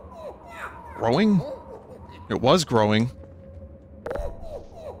 growing? It was growing.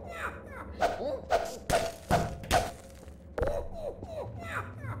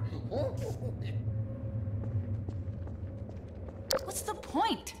 What's the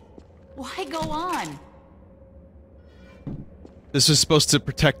point? Why go on? This was supposed to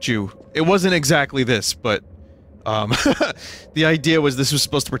protect you. It wasn't exactly this, but, the idea was this was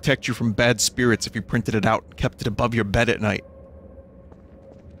supposed to protect you from bad spirits if you printed it out and kept it above your bed at night.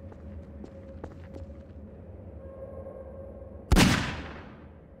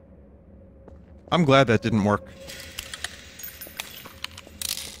 I'm glad that didn't work.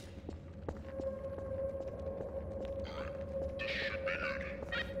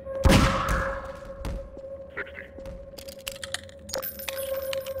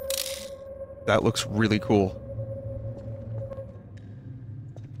 That looks really cool.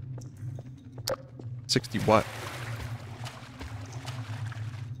 60 what?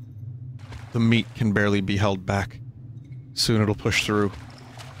 The meat can barely be held back. Soon it'll push through.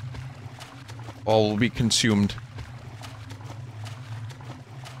 All will be consumed.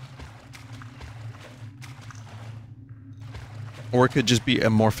 Or it could just be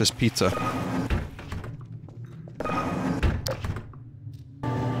amorphous pizza.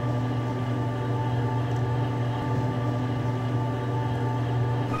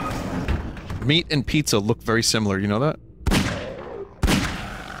 Meat and pizza look very similar, you know that?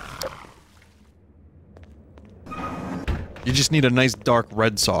 You just need a nice dark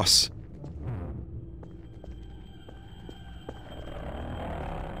red sauce.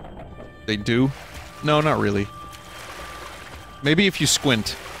 They do? No, not really. Maybe if you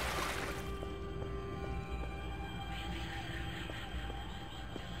squint.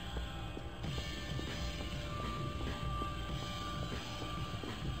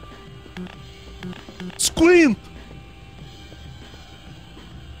 Squint!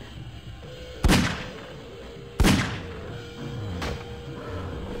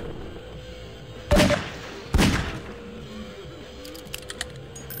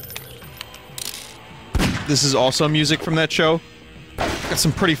 This is also music from that show. Got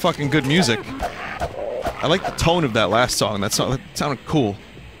some pretty fucking good music. I like the tone of that last song. That sounded cool.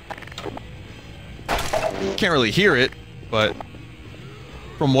 Can't really hear it, but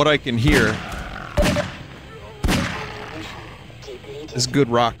from what I can hear, it's good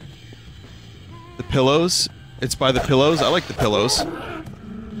rock. The Pillows? It's by The Pillows? I like The Pillows.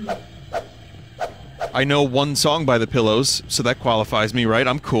 I know one song by The Pillows, so that qualifies me, right?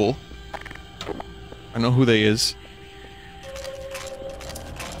 I'm cool. I know who they is.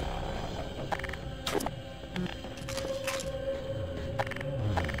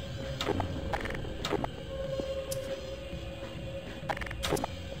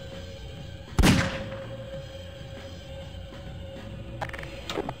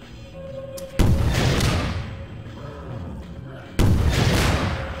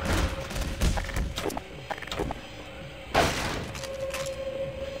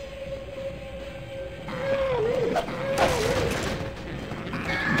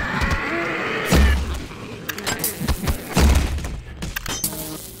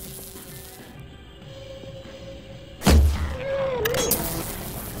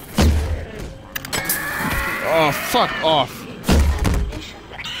 Oh, fuck off.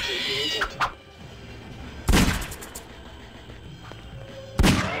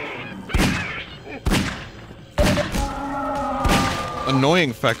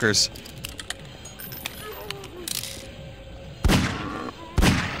 Annoying feckers.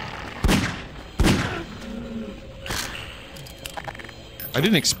 I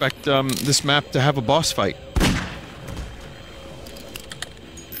didn't expect, this map to have a boss fight.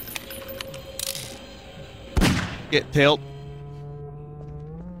 Get tailed.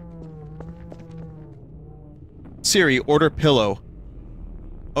 Siri, order pillow.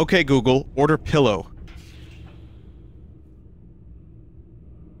 Okay, Google, order pillow.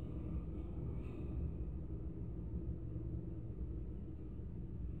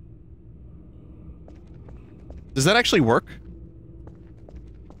 Does that actually work?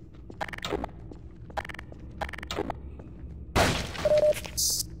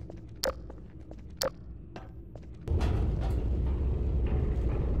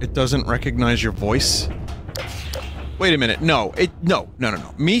 It doesn't recognize your voice? Wait a minute, no,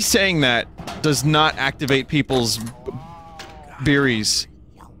 no. Me saying that does not activate people's berries.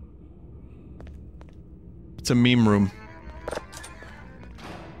 It's a meme room.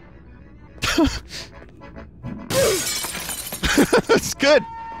 That's good.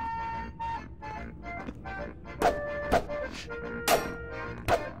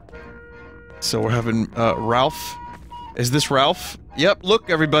 So we're having, Ralph. Is this Ralph? Yep,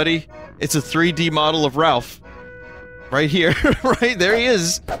 look everybody. It's a 3D model of Ralph. Right here. Right, there he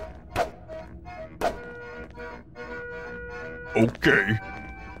is. Okay.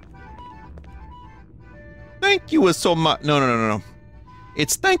 Thank you so much. No.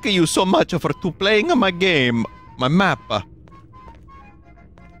 It's thank you so much for playing my game. My map.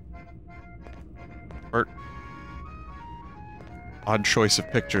 Or odd choice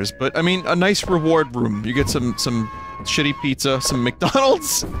of pictures, but I mean a nice reward room. You get some shitty pizza, some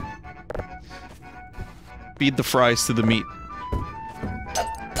McDonald's. Feed the fries to the meat.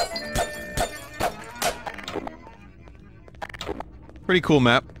 Pretty cool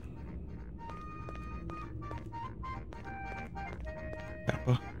map.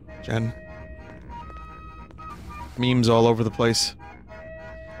 Peppa, Jen. Memes all over the place.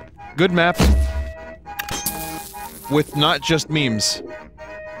 Good map. With not just memes.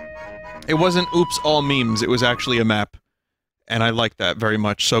 It wasn't oops all memes, it was actually a map. And I like that very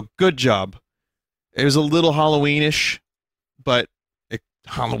much, so good job. It was a little Halloweenish, but...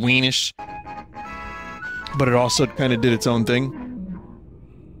 Halloweenish. But it also kind of did its own thing.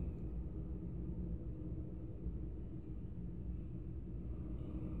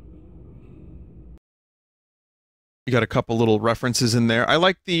 You got a couple little references in there. I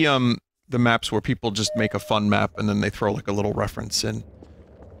like the maps where people just make a fun map and then they throw like a little reference in.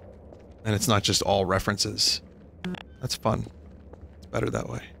 And it's not just all references. That's fun. It's better that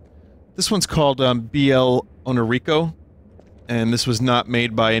way. This one's called BL Onorico, and this was not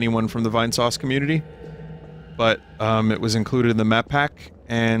made by anyone from the Vinesauce community, but it was included in the map pack,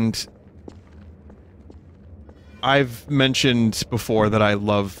 and I've mentioned before that I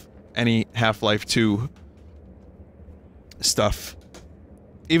love any Half-Life 2 stuff.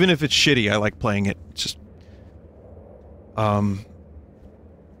 Even if it's shitty, I like playing it. It's just... hang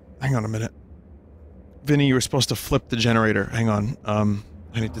on a minute. Vinny, you were supposed to flip the generator. Hang on.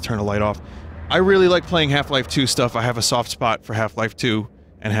 I need to turn the light off. I really like playing Half-Life 2 stuff. I have a soft spot for Half-Life 2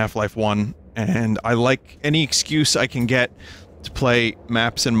 and Half-Life 1, and I like any excuse I can get to play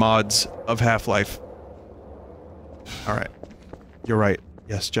maps and mods of Half-Life. Alright. You're right.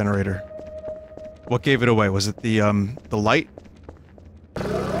 Yes, generator. What gave it away? Was it the light?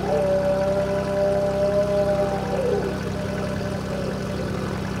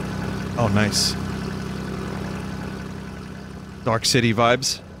 Oh, nice. Dark City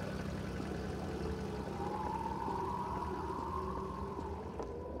vibes.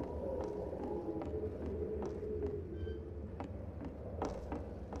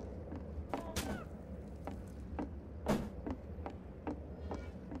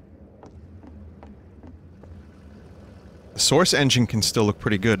 The source engine can still look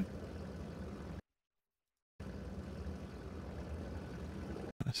pretty good.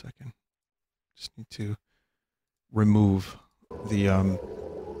 A second. Just need to remove the, I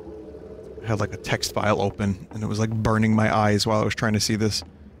had like a text file open, and it was like burning my eyes while I was trying to see this.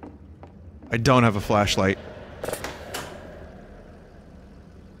 I don't have a flashlight.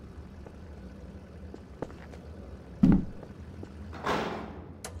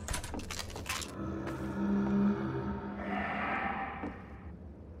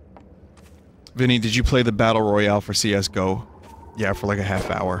 Vinny, did you play the Battle Royale for CSGO? Yeah, for like a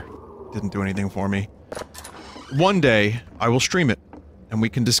half hour. Didn't do anything for me. One day, I will stream it, and we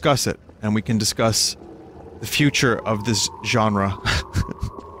can discuss it, and we can discuss the future of this genre.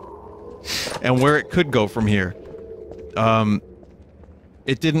 And where it could go from here.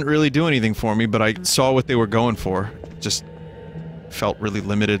 It didn't really do anything for me, but I saw what they were going for. Just felt really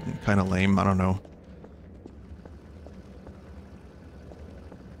limited and kinda lame, I don't know.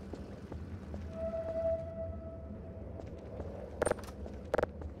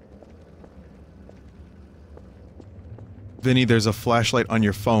 Vinny, there's a flashlight on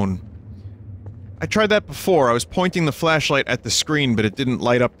your phone. I tried that before. I was pointing the flashlight at the screen, but it didn't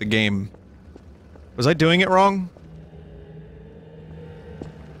light up the game. Was I doing it wrong?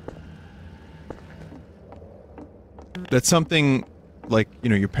 That's something, like, you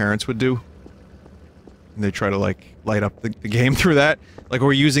know, your parents would do. And they try to, like, light up the game through that. Like,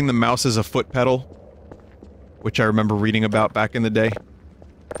 we're using the mouse as a foot pedal. Which I remember reading about back in the day.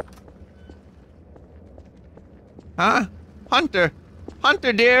 Huh? Hunter!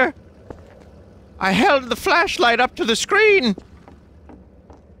 Hunter, dear! I held the flashlight up to the screen!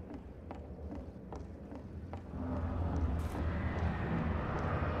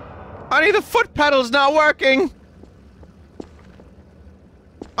 Honey, the foot pedal's not working!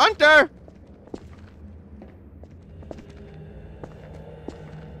 Hunter!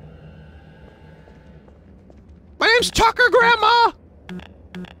 My name's Tucker, Grandma!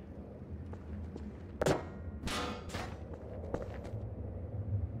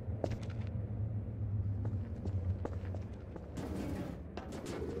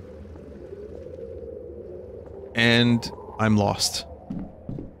 And I'm lost.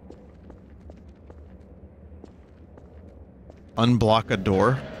 Unblock a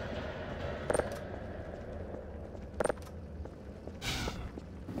door.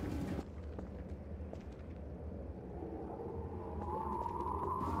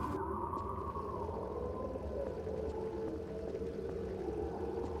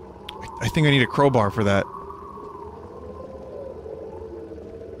 I think I need a crowbar for that.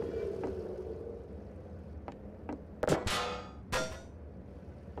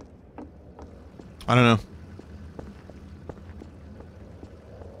 I don't know.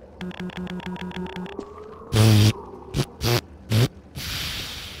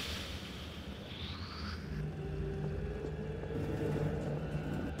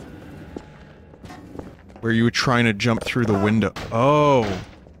 Where you were trying to jump through the window. Oh.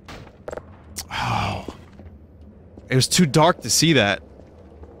 Oh. It was too dark to see that.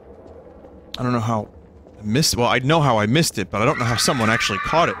 I don't know how I missed it. Well, I know how I missed it, but I don't know how someone actually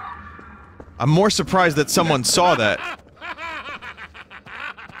caught it. I'm more surprised that someone saw that.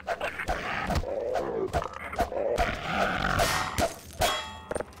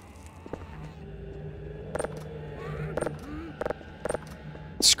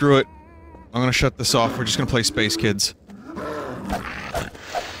 Screw it. I'm gonna shut this off. We're just gonna play Space Kids.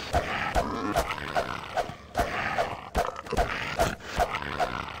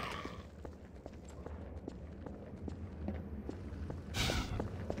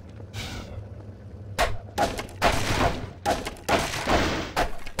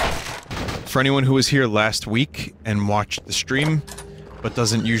 For anyone who was here last week and watched the stream, but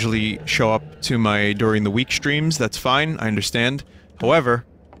doesn't usually show up to my during the week streams, that's fine, I understand. However,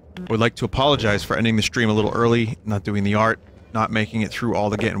 I would like to apologize for ending the stream a little early, not doing the art, not making it through all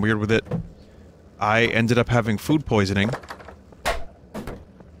the getting weird with it. I ended up having food poisoning.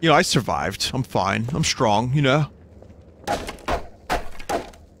 You know, I survived. I'm fine. I'm strong, you know?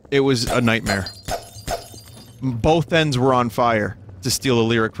 It was a nightmare. Both ends were on fire, to steal a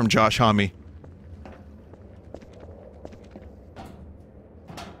lyric from Josh Homme.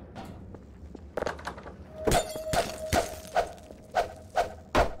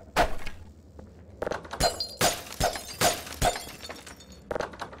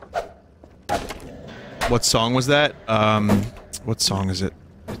 What song was that? What song is it?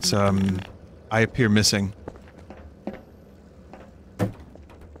 It's, I Appear Missing.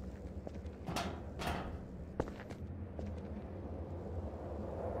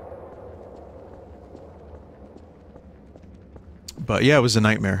 But yeah, it was a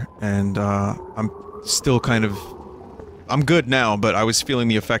nightmare, and, I'm still kind of... I'm good now, but I was feeling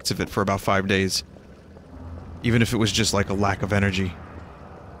the effects of it for about 5 days. Even if it was just like a lack of energy.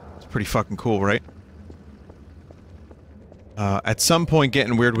 It's pretty fucking cool, right? At some point,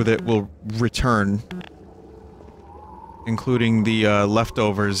 getting weird with it will return. Including the,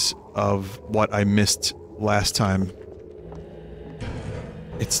 leftovers of what I missed last time.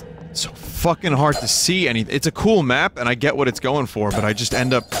 It's so fucking hard to see anything. It's a cool map, and I get what it's going for, but I just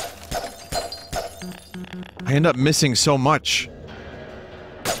end up... I end up missing so much.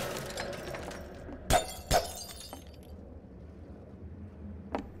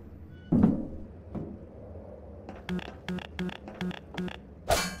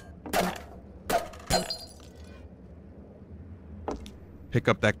 Pick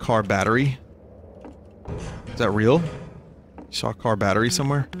up that car battery. Is that real? You saw a car battery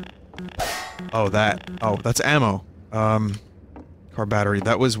somewhere? Oh, that. Oh, that's ammo. Car battery.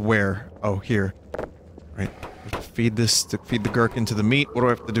 That was where? Oh, here. Right. Feed this to feed the gherkin to the meat. What do I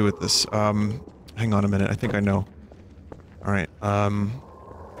have to do with this? Hang on a minute. I think I know. Alright,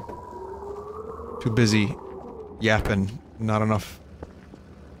 Too busy yapping, not enough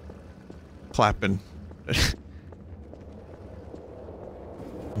clapping.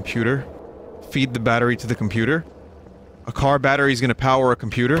 Computer. Feed the battery to the computer. A car battery is gonna power a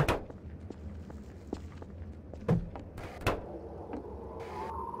computer.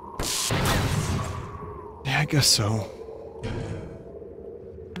 Yeah, I guess so.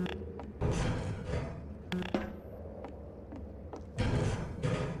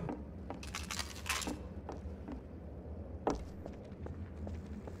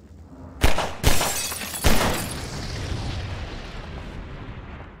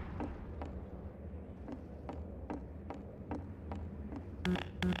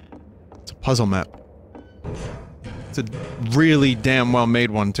 It's a puzzle map. It's a really damn well made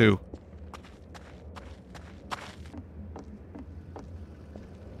one, too.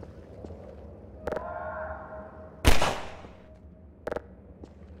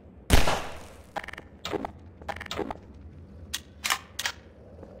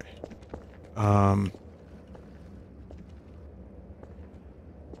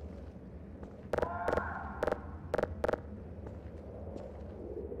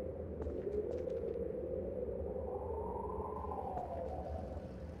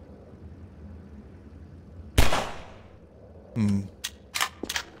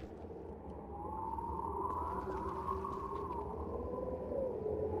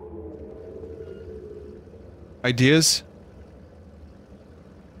 Ideas?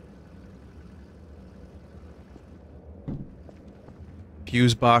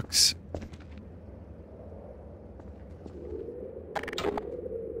 Fuse box.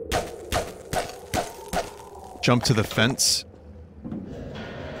 Jump to the fence.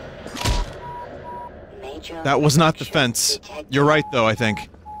 That was not the fence. You're right, though, I think.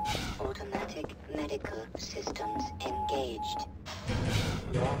 Automatic medical systems engaged.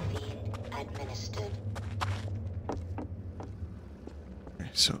 Morphine administered. Okay,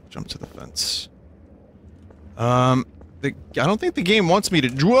 so jump to the fence. I don't think the game wants me to.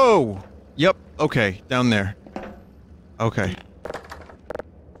 Whoa! Yep. Okay, down there. Okay.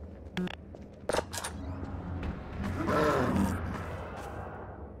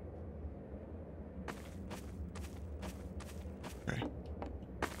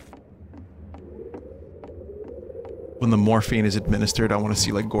 When the morphine is administered, I want to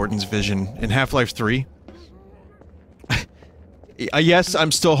see, like, Gordon's vision. In Half-Life 3? Yes,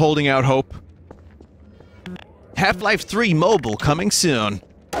 I'm still holding out hope. Half-Life 3 mobile coming soon.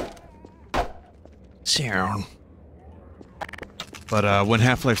 Soon. But, when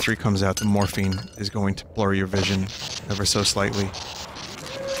Half-Life 3 comes out, the morphine is going to blur your vision ever so slightly.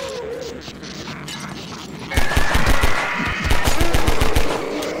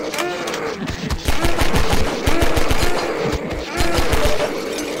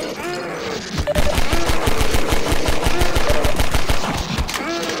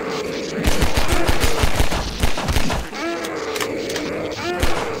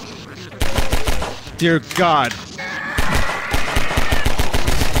 Dear God.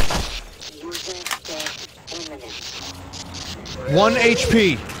 One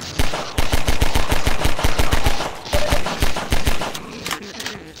HP.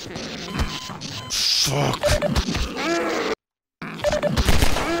 Fuck.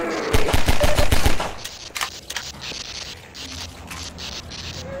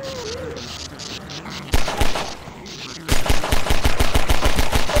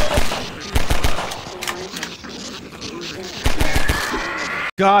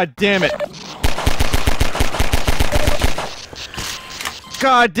 God damn it.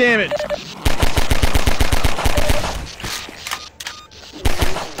 God damn it.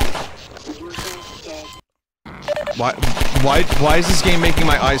 Why is this game making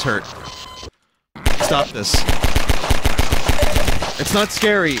my eyes hurt? Stop this. It's not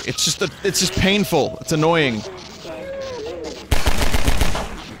scary. It's just painful. It's annoying.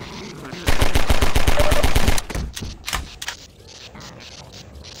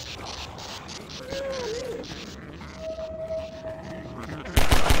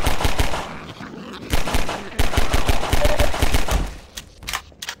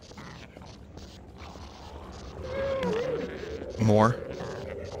 More.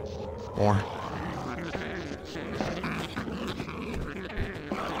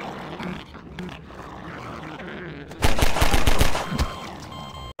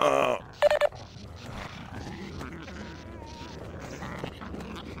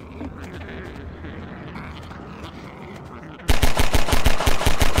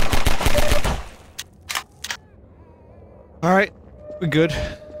 Alright, we good.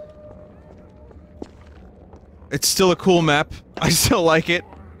 It's still a cool map. I still like it.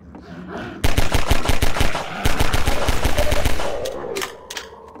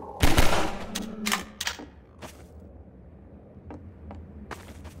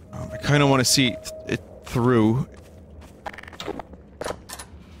 kind of want to see it through.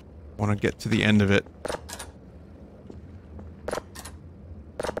 Want to get to the end of it.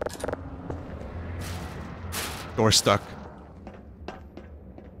 Door stuck.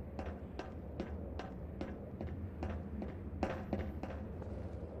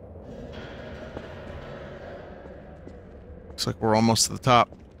 Looks like we're almost to the top,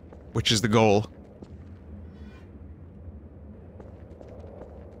 which is the goal.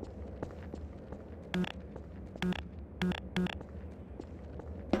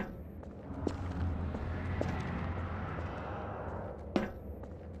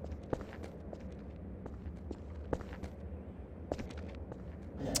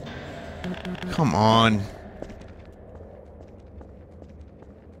 Come on.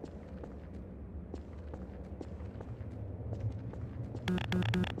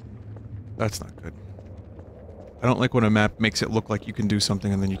 That's not good. I don't like when a map makes it look like you can do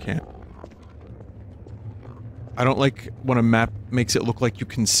something and then you can't. I don't like when a map makes it look like you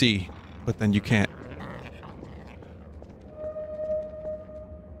can see, but then you can't.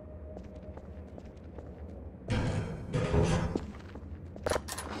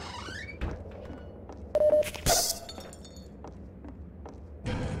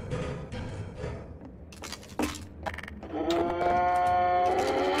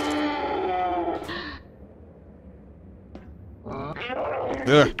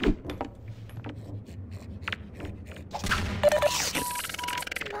 Ugh.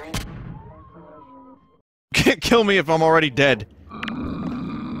 Can't kill me if I'm already dead.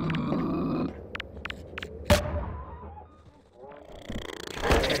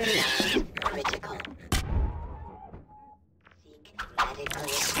 Critical. Seek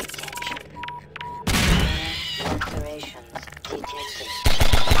medical attention. Lacerations detected.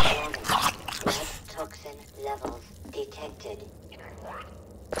 Warning. Blood toxin levels detected.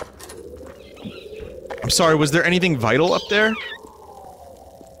 I'm sorry, was there anything vital up there?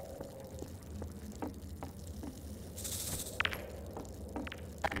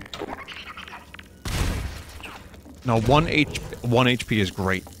 No, 1 HP is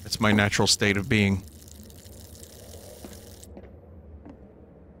great. It's my natural state of being.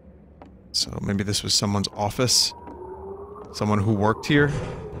 So maybe this was someone's office? Someone who worked here?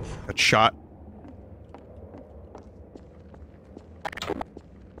 Got shot?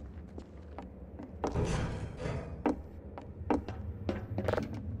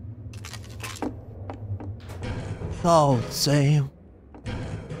 Oh, Sam.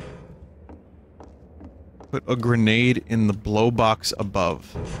 Put a grenade in the blow box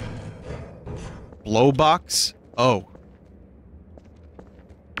above. Blow box? Oh.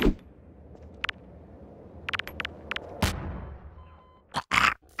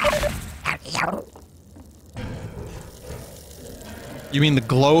 You mean the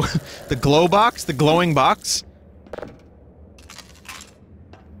glow... the glow box? The glowing box?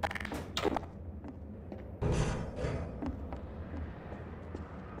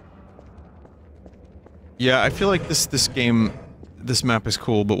 Yeah, I feel like this game, this map is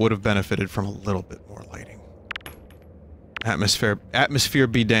cool, but would have benefited from a little bit more lighting. Atmosphere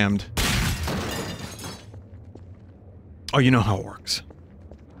be damned. Oh, you know how it works.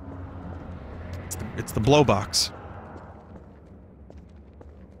 It's the blow box.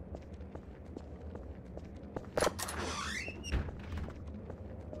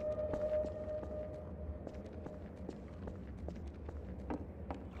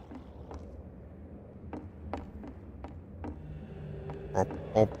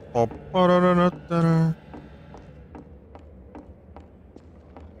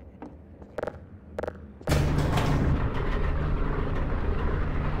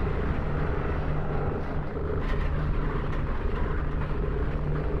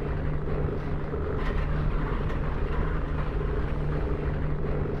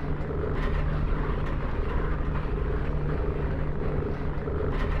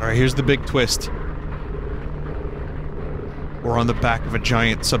 Alright, here's the big twist. We're on the back of a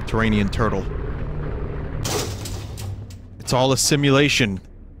giant subterranean turtle. It's all a simulation.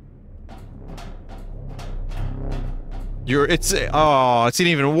 Oh, it's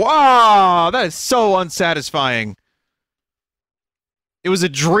even, wow, that is so unsatisfying. It was a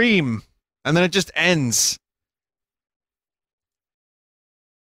dream, and then it just ends.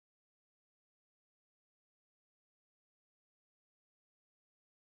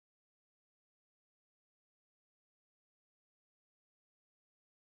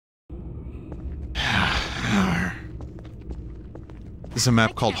 This is a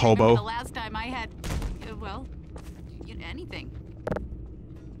map called Hobo. The last time I had, well, anything.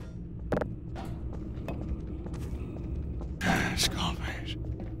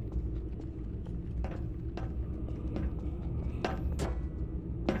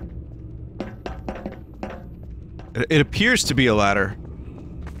 It appears to be a ladder,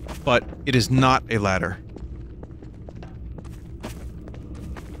 but it is not a ladder.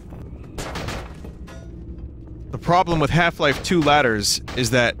 The problem with Half-Life 2 ladders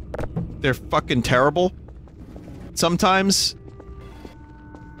is that they're fucking terrible. Sometimes.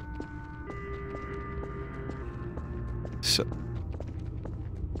 So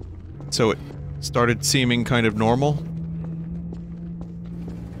it started seeming kind of normal.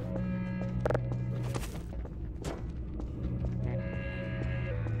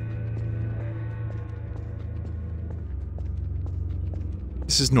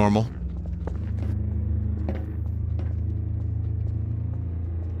 This is normal.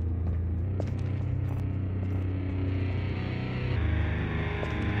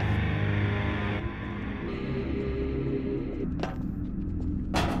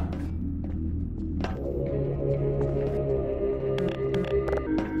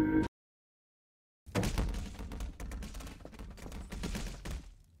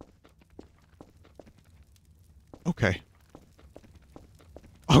 Okay.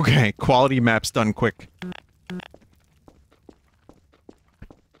 Okay, quality maps done quick.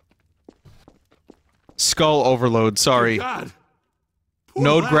 Skull overload, sorry. God. Poor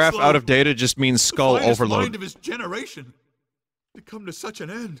Node graph Laszlo. out of data just means skull The finest overload. mind of his generation. To come to such an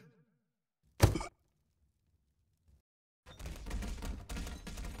end.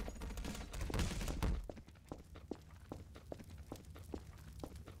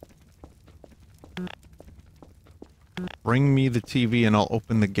 Bring me the TV and I'll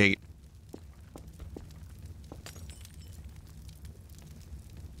open the gate.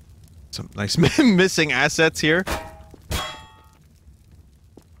 Some nice missing assets here.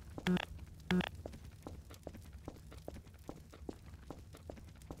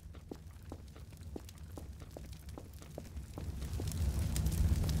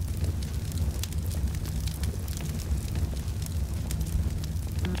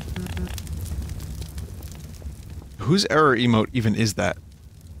 Whose error emote even is that?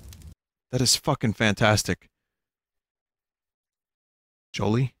 That is fucking fantastic.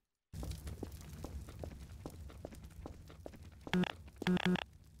 Jolie?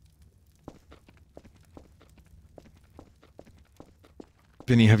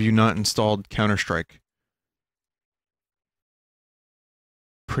 Vinny, have you not installed Counter-Strike?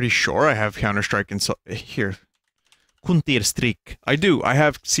 Pretty sure I have Counter-Strike installed. Here. Counter-Strike. I do. I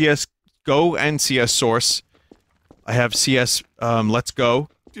have CS-GO and CS Source. I have CS, Let's Go.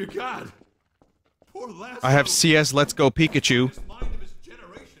 Dear God. Poor Laszlo. I have CS Let's Go Pikachu. The mind of his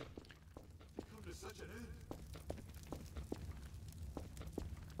generation. To come to such an end.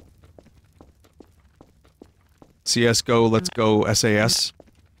 CSGO, Let's Go SAS.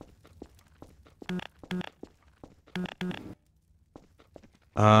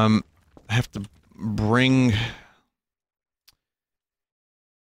 I have to bring...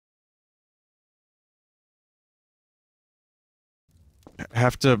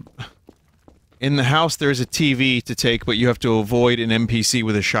 In the house, there's a TV to take, but you have to avoid an NPC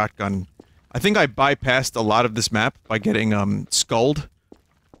with a shotgun. I think I bypassed a lot of this map by getting, skulled.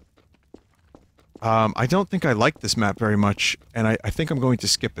 I don't think I like this map very much, and I think I'm going to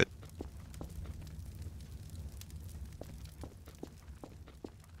skip it.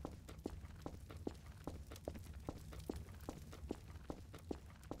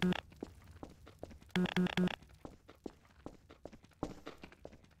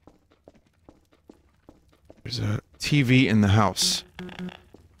 There's a TV in the house.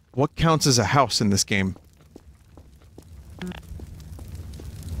 What counts as a house in this game?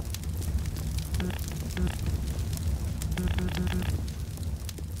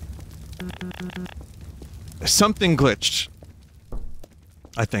 Something glitched.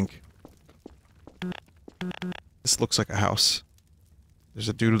 I think. This looks like a house. There's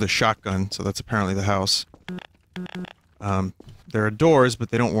a dude with a shotgun, so that's apparently the house. There are doors, but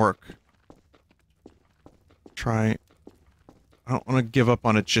they don't work. Try... I don't want to give up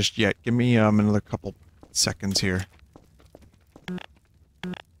on it just yet. Give me, another couple seconds here.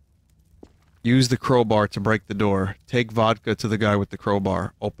 Use the crowbar to break the door. Take vodka to the guy with the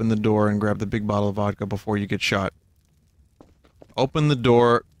crowbar. Open the door and grab the big bottle of vodka before you get shot. Open the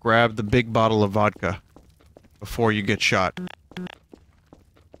door, grab the big bottle of vodka before you get shot.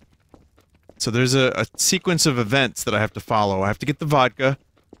 So there's a sequence of events that I have to follow. I have to get the vodka.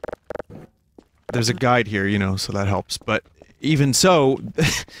 There's a guide here, you know, so that helps. But even so,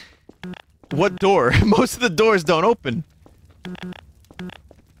 what door? Most of the doors don't open.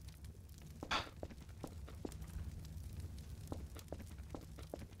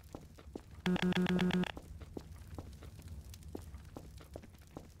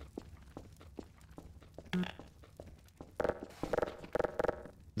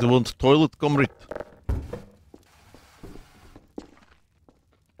 They want toilet comrade.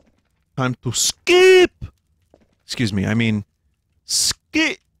 Time to skip! Excuse me, I mean...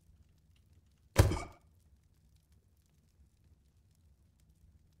 skip!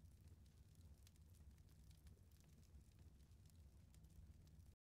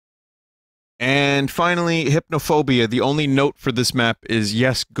 And finally, hypnophobia. The only note for this map is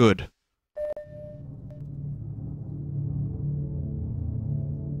yes, good.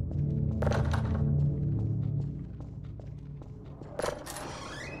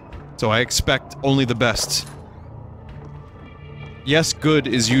 So I expect only the best. Yes, good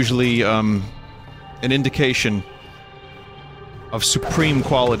is usually, an indication of supreme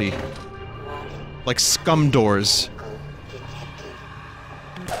quality. Like scum doors.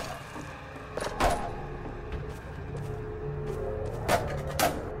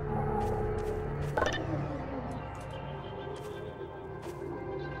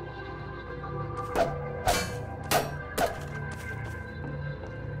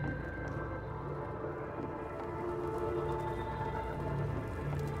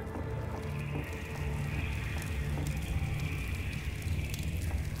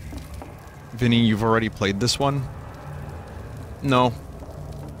 Vinny, you've already played this one? No.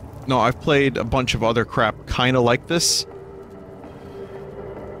 No, I've played a bunch of other crap kinda like this. Citizen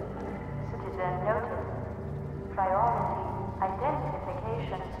notice. Priority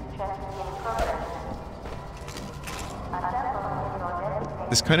identification check in progress. Assemble in your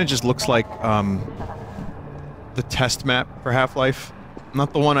designated. This kinda just looks like, the test map for Half-Life.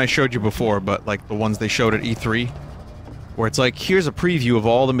 Not the one I showed you before, but like the ones they showed at E3. Where it's like, here's a preview of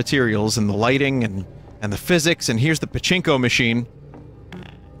all the materials and the lighting and the physics, and here's the pachinko machine.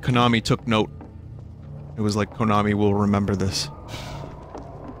 Konami took note. It was like, Konami will remember this.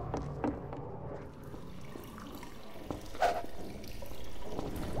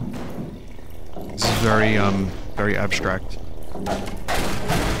 This is very, very abstract.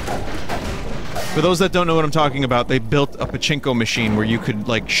 For those that don't know what I'm talking about, they built a pachinko machine where you could,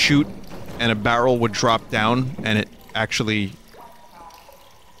 like, shoot and a barrel would drop down and it actually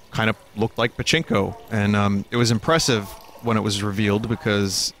kind of looked like pachinko. And, it was impressive when it was revealed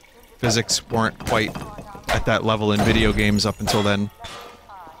because physics weren't quite at that level in video games up until then.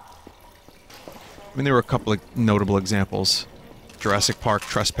 I mean, there were a couple of notable examples. Jurassic Park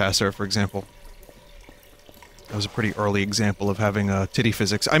Trespasser, for example. That was a pretty early example of having titty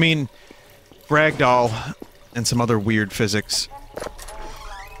physics. I mean, Ragdoll and some other weird physics.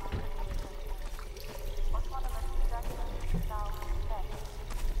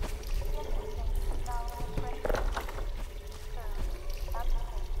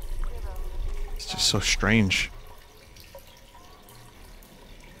 It's just so strange.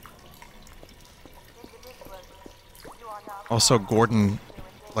 Also, Gordon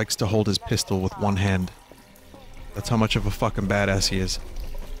likes to hold his pistol with one hand. That's how much of a fucking badass he is.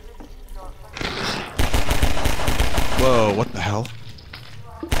 Whoa, what the hell?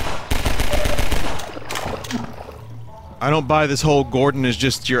 I don't buy this whole Gordon is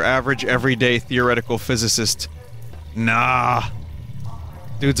just your average, everyday theoretical physicist. Nah.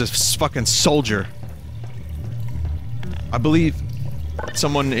 Dude's a fucking soldier. I believe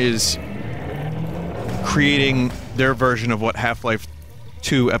someone is creating their version of what Half-Life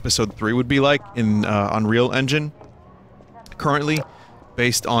 2 Episode 3 would be like in Unreal Engine. Currently,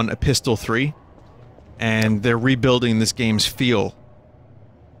 based on Epistle 3. And they're rebuilding this game's feel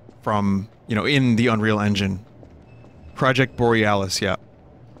from, you know, in the Unreal Engine. Project Borealis, yeah.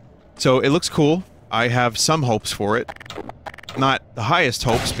 So it looks cool. I have some hopes for it. Not the highest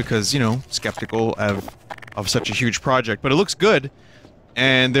hopes because, you know, skeptical of such a huge project, but it looks good.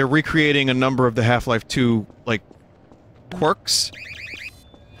 And they're recreating a number of the Half-Life 2, like, quirks.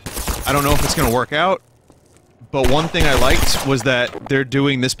 I don't know if it's gonna work out, but one thing I liked was that they're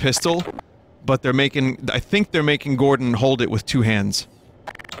doing this pistol, but they're making... I think they're making Gordon hold it with two hands.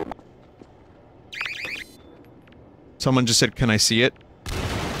 Someone just said, "Can I see it?"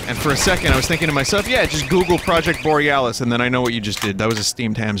 And for a second I was thinking to myself, yeah, just Google Project Borealis, and then I know what you just did. That was a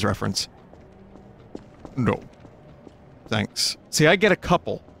Steamed Hams reference. No. Thanks. See, I get a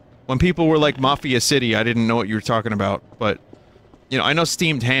couple. When people were like Mafia City, I didn't know what you were talking about, but... You know, I know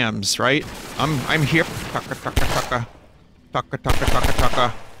Steamed Hams, right? I'm hip. Taka taka taka. Taka taka taka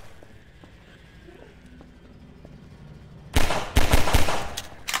taka.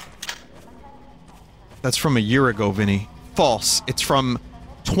 That's from a year ago, Vinny. False. It's from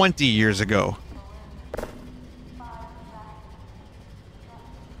 20 years ago.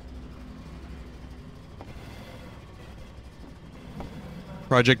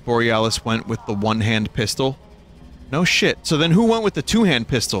 Project Borealis went with the one-hand pistol. No shit. So then who went with the two-hand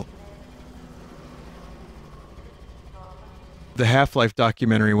pistol? The Half-Life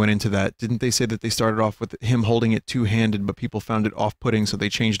documentary went into that. Didn't they say that they started off with him holding it two-handed, but people found it off-putting, so they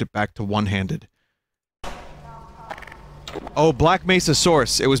changed it back to one-handed? Oh, Black Mesa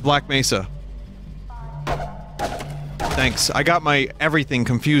source. It was Black Mesa. Thanks. I got my everything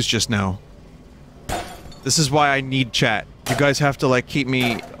confused just now. This is why I need chat. You guys have to, like, keep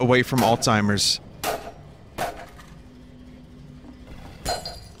me away from Alzheimer's.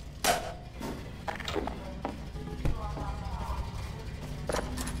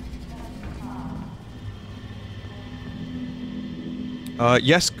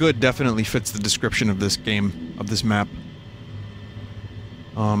 Yes, good definitely fits the description of this game, of this map.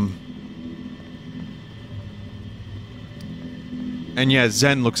 And yeah,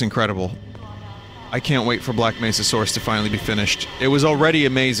 Zen looks incredible. I can't wait for Black Mesa Source to finally be finished. It was already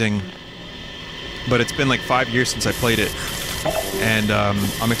amazing, but it's been like 5 years since I played it. And,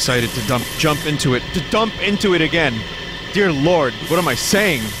 I'm excited to jump into it. To dump into it again! Dear Lord, what am I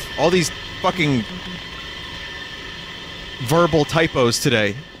saying? All these fucking verbal typos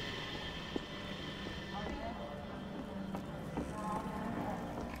today.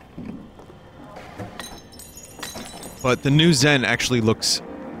 But the new Zen actually looks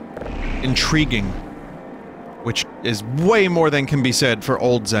intriguing, which is way more than can be said for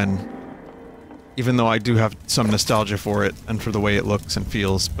old Zen. Even though I do have some nostalgia for it, and for the way it looks and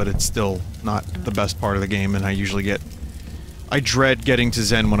feels, but it's still not the best part of the game, and I dread getting to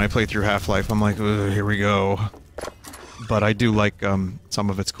Zen when I play through Half-Life. I'm like, ugh, here we go. But I do like, some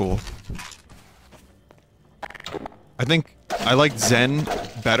of it's cool. I think I liked Zen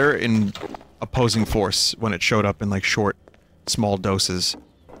better in Opposing Force when it showed up in, like, short, small doses.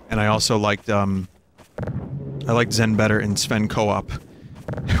 And I also liked, I liked Zen better in Sven Co-op.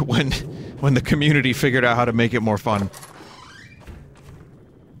 when the community figured out how to make it more fun.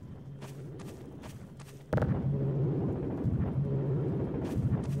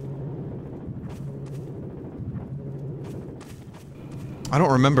 I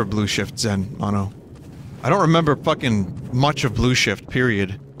don't remember Blue Shift Zen, Mono. I don't remember fucking much of Blue Shift,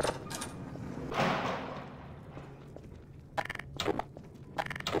 period.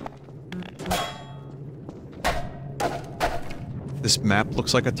 This map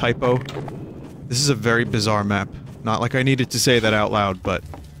looks like a typo. This is a very bizarre map. Not like I needed to say that out loud, but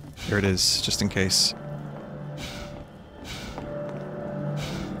here it is, just in case.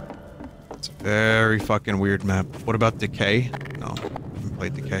 It's a very fucking weird map. What about Decay? No, I haven't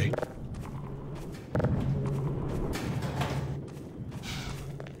played Decay.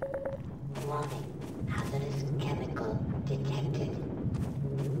 Warning. Hazardous chemical detected.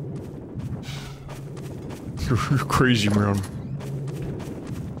 You're crazy, man.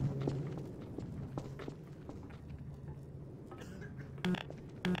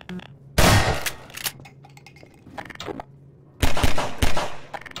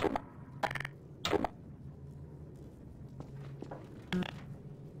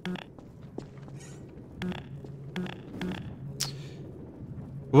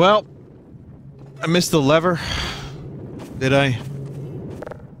 Well, I missed the lever. Did I?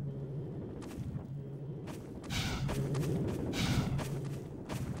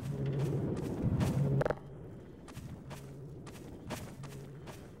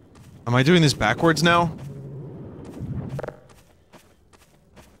 Am I doing this backwards now?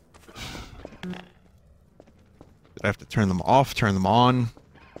 Did I have to turn them off, turn them on?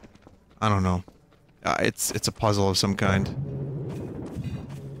 I don't know. It's a puzzle of some kind.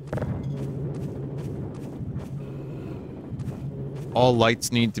 All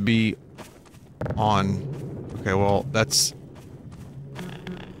lights need to be on. Okay, well, that's...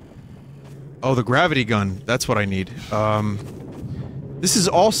 Oh, the gravity gun. That's what I need. This is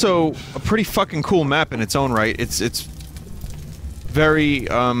also a pretty fucking cool map in its own right. It's very,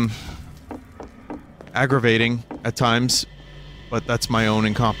 aggravating at times, but that's my own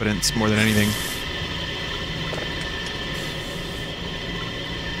incompetence more than anything.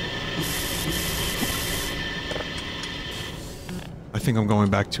 I think I'm going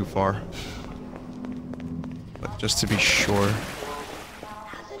back too far. But just to be sure.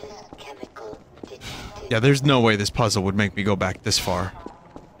 Yeah, there's no way this puzzle would make me go back this far.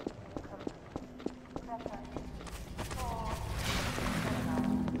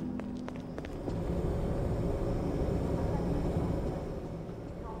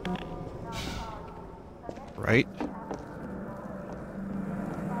 Right?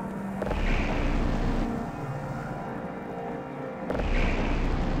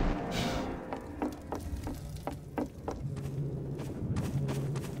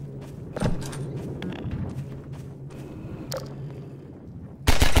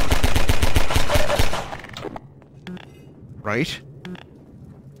 right?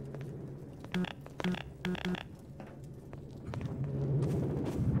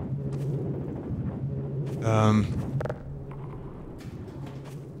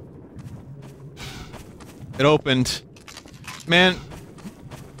 It opened. Man.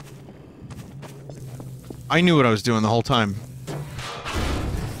 I knew what I was doing the whole time.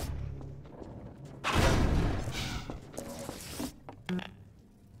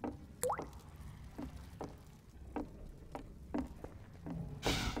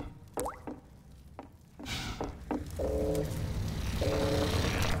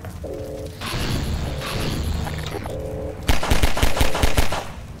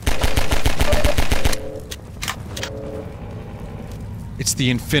 It's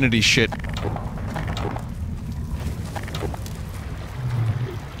the infinity shit.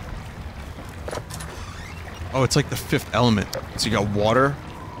 Oh, it's like the fifth element. So you got water,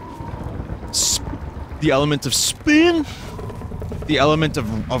 the element of spin, the element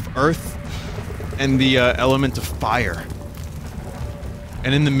of earth, and the element of fire.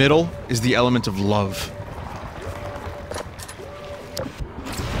 And in the middle is the element of love.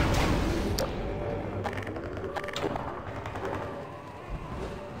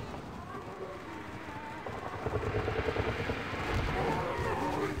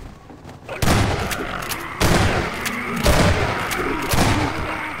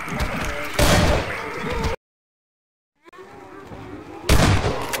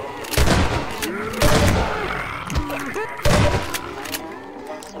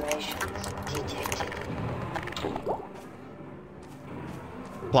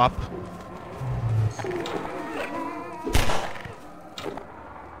 Plop.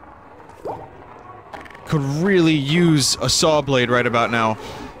 Could really use a saw blade right about now.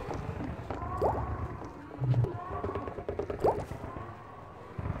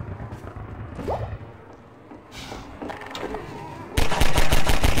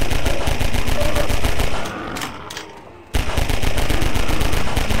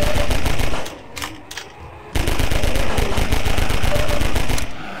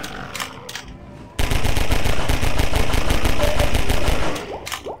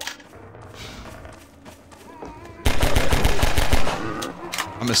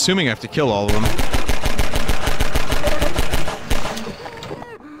 I'm assuming I have to kill all of them.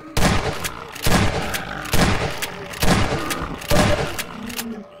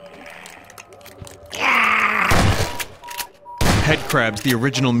 Head crabs, the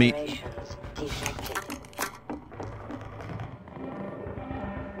original meat.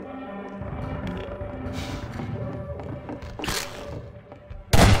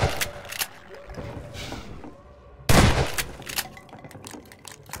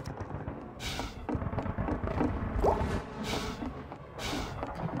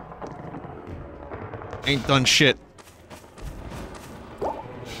 Ain't done shit.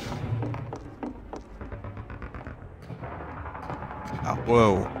 Oh,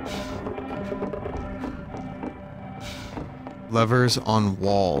 whoa. Levers on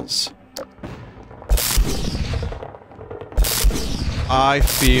walls. I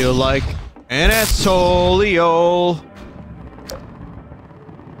feel like an asshole.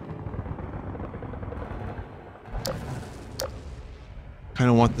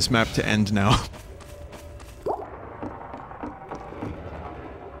 Kinda want this map to end now.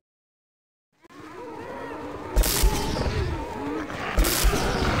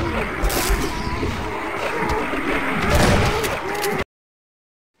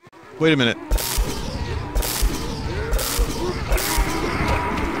 Wait a minute.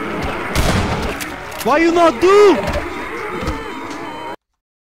 Why you not do?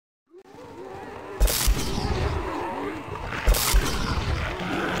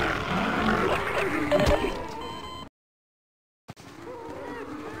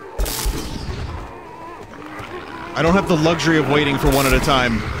 I don't have the luxury of waiting for one at a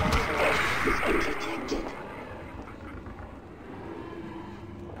time.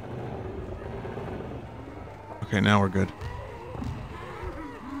 Okay, now we're good.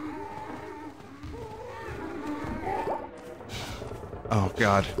 Oh,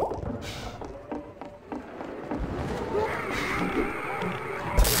 God.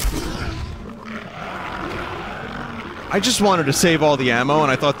 I just wanted to save all the ammo,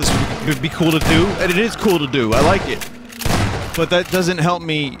 and I thought this would be cool to do, and it is cool to do. I like it. But that doesn't help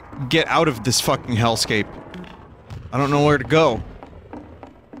me get out of this fucking hellscape. I don't know where to go.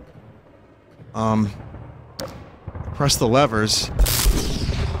 Press the levers.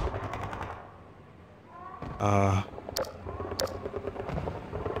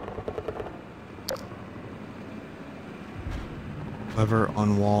 Lever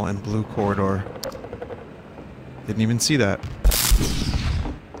on wall and blue corridor. Didn't even see that.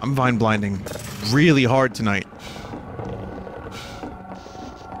 I'm vine blinding really hard tonight.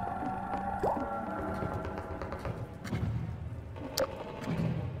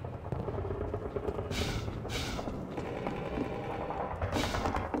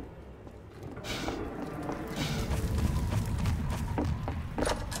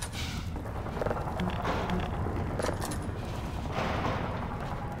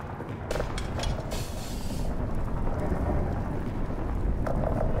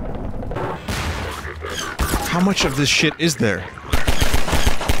 How much of this shit is there?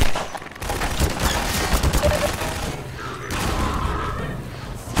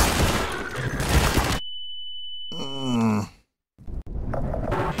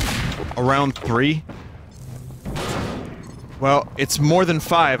 Around 3? Well, it's more than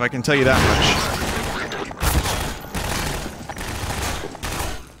 5, I can tell you that much.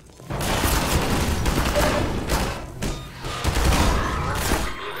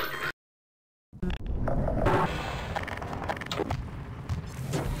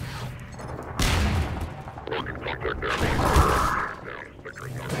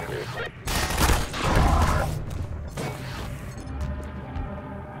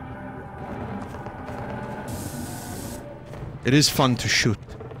 It is fun to shoot.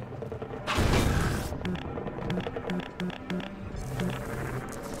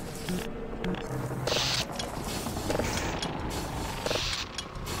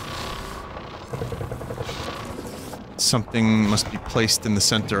 Something must be placed in the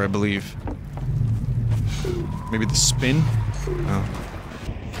center, I believe. Maybe the spin? Oh.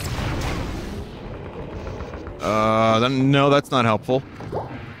 No, that's not helpful.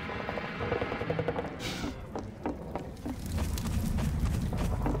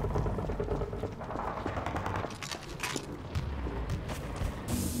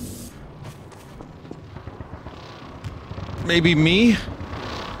 Maybe me?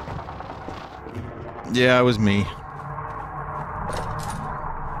 Yeah, it was me.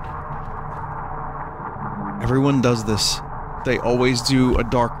 Everyone does this. They always do a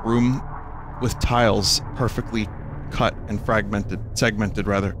dark room with tiles perfectly cut and segmented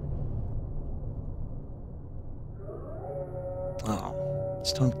rather. Oh,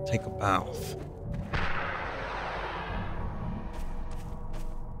 it's time to take a bath.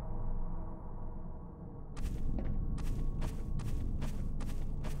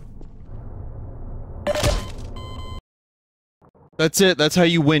 That's it, that's how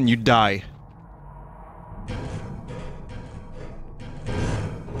you win, you die.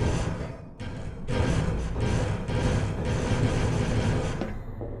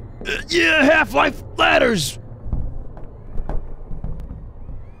 Yeah, Half-Life ladders!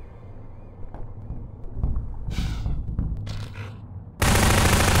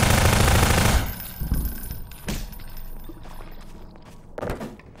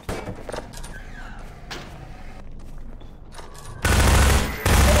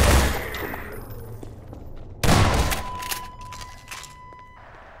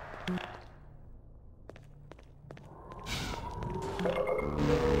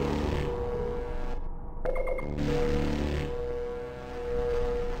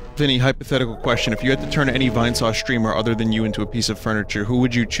 Vinny, hypothetical question. If you had to turn any Vinesauce streamer other than you into a piece of furniture, who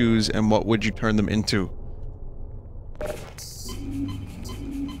would you choose and what would you turn them into?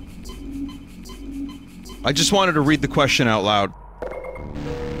 I just wanted to read the question out loud.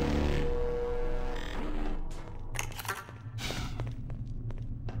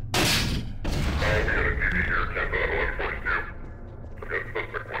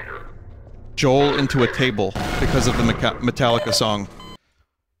 Joel into a table because of the Metallica song.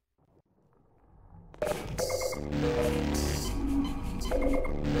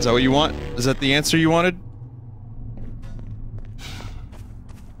 Is that what you want? Is that the answer you wanted?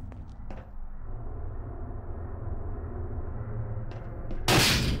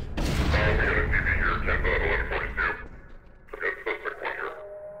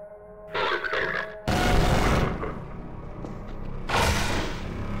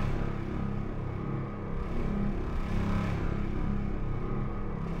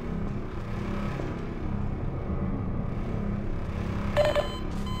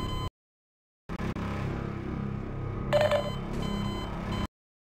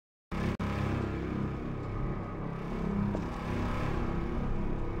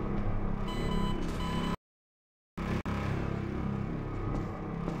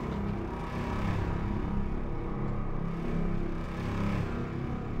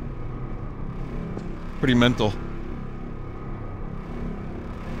 Pretty mental.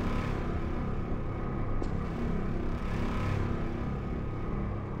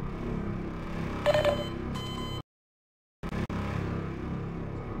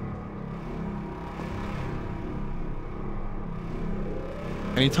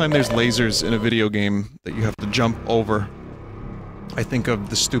 Anytime there's lasers in a video game that you have to jump over, I think of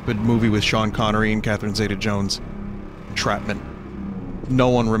the stupid movie with Sean Connery and Catherine Zeta-Jones, Entrapment. No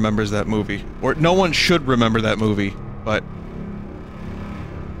one remembers that movie. Or no one should remember that movie, but...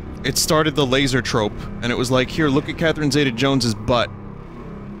 it started the laser trope, and it was like, here, look at Catherine Zeta-Jones's butt.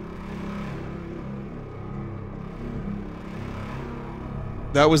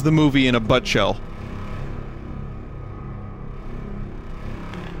 That was the movie in a butt shell.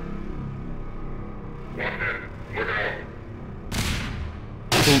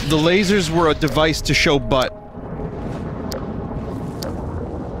 The lasers were a device to show butt.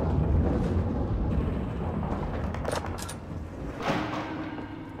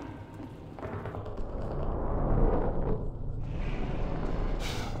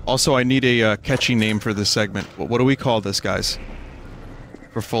 Also, I need a catchy name for this segment. What do we call this, guys?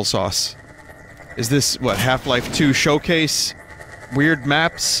 For Full Sauce. Is this, what, Half-Life 2 Showcase? Weird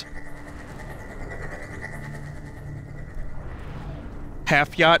Maps?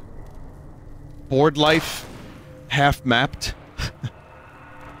 Half Yacht? Board Life? Half Mapped?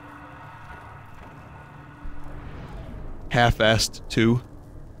 Half-assed 2?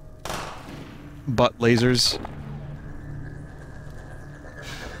 Butt Lasers?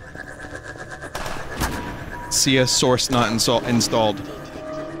 CS source not installed.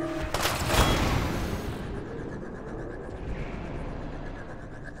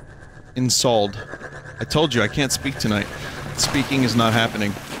 Installed. I told you I can't speak tonight. Speaking is not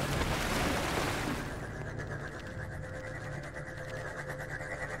happening.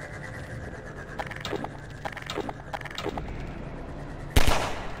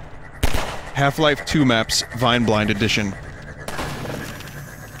 Half-Life 2 maps, Vine Blind Edition.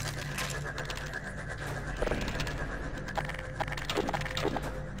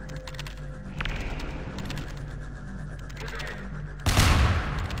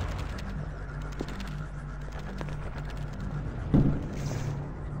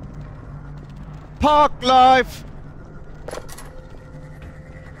 Park Life!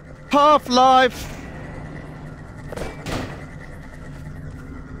 Half-Life!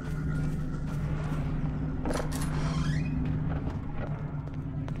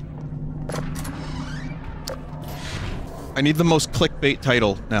 I need the most clickbait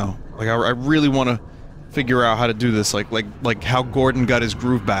title now. Like, I really want to figure out how to do this, like how Gordon got his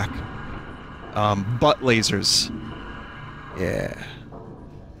groove back. Butt lasers. Yeah.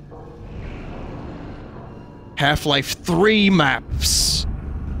 Half-Life 3 maps!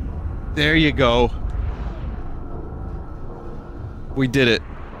 There you go. We did it.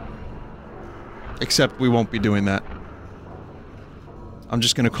 Except we won't be doing that. I'm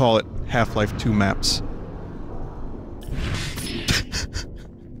just gonna call it Half-Life 2 maps.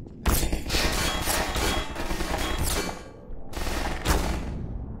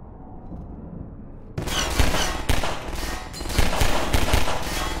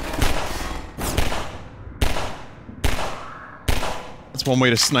 That's one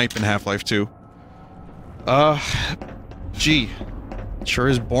way to snipe in Half-Life 2. Gee. It sure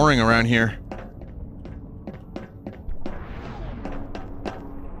is boring around here.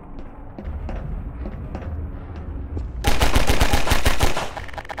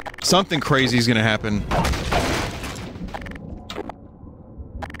 Something crazy is gonna happen.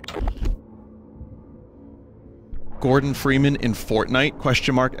 Gordon Freeman in Fortnite?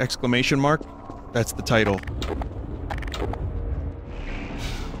 Question mark, exclamation mark? That's the title.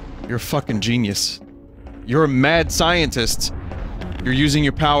 You're a fucking genius. You're a mad scientist. You're using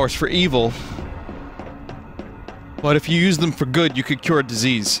your powers for evil. But if you use them for good, you could cure a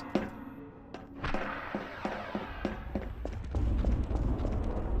disease.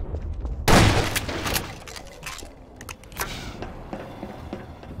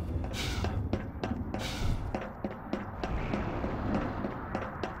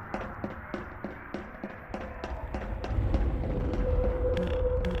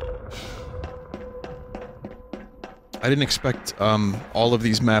 I didn't expect, all of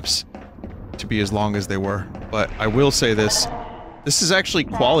these maps to be as long as they were, but I will say this. This is actually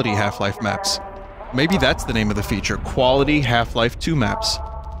quality Half-Life maps. Maybe that's the name of the feature. Quality Half-Life 2 maps.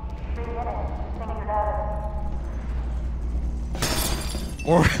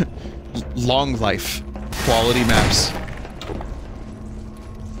 Or long life quality maps.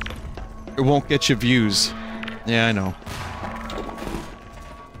 It won't get you views. Yeah, I know.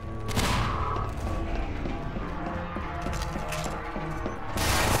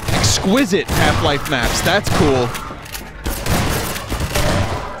 Exquisite Half-Life maps, that's cool.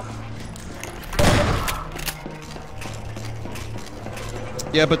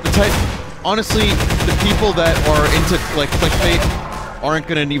 Yeah, but honestly, the people that are into, like, clickbait, aren't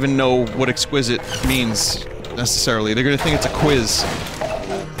gonna even know what exquisite means, necessarily. They're gonna think it's a quiz.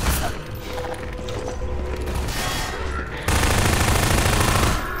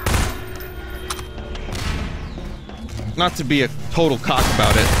 Not to be a total cock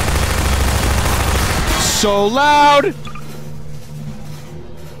about it. So loud!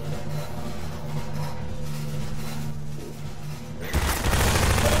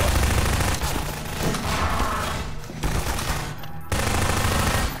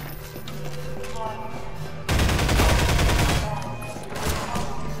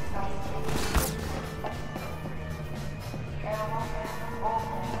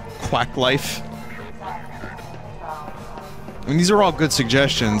 Quack life. I mean, these are all good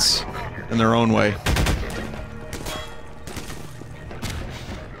suggestions in their own way.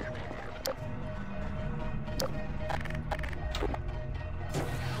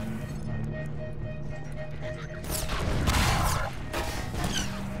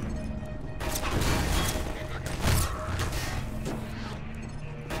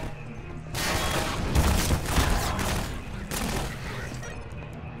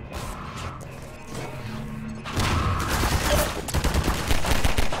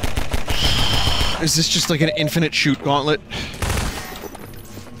 Is this just like an infinite shoot gauntlet?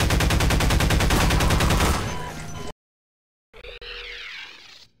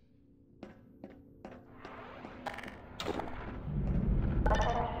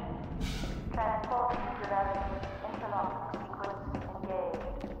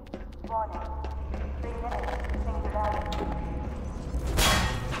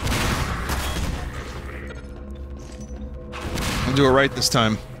 I'll do it right this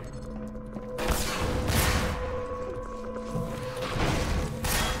time.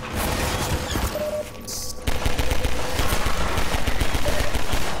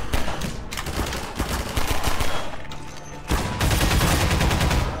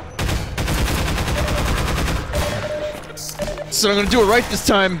 So I'm gonna do it right this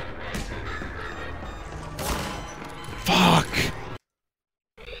time. Fuck.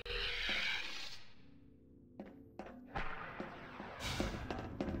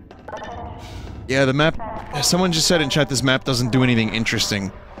 Yeah, the map... Someone just said in chat this map doesn't do anything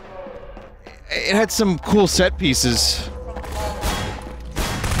interesting. It had some cool set pieces.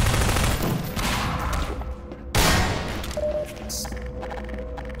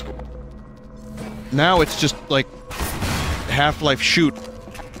 Now it's just like Half-Life shoot.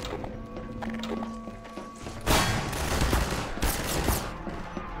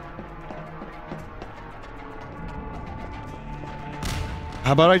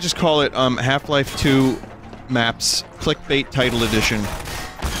 How about I just call it, Half-Life 2 Maps Clickbait Title Edition.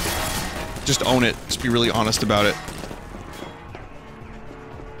 Just own it. Just be really honest about it.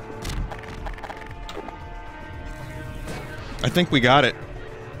 I think we got it.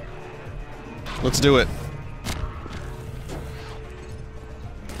 Let's do it.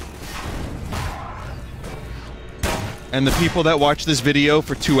 And the people that watch this video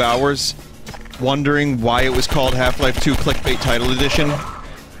for 2 hours, wondering why it was called Half-Life 2 Clickbait Title Edition,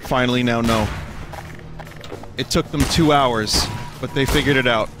 finally now know. It took them 2 hours, but they figured it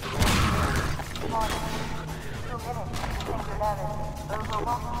out.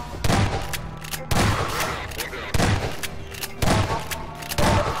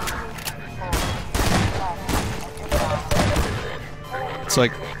 It's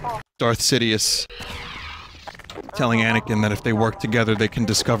like Darth Sidious telling Anakin that if they work together, they can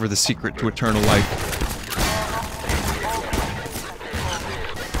discover the secret to eternal life.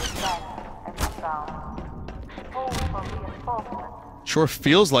 Sure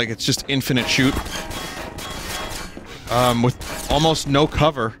feels like it's just infinite shoot. With almost no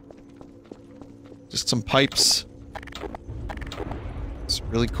cover. Just some pipes. It's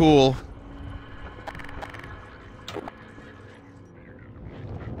really cool.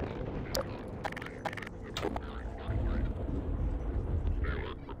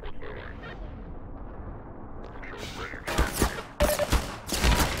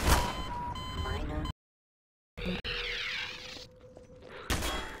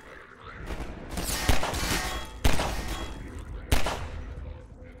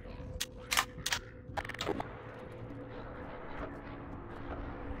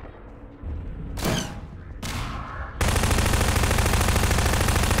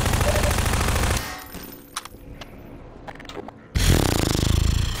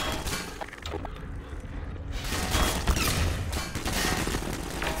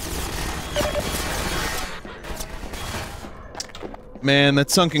 Man, that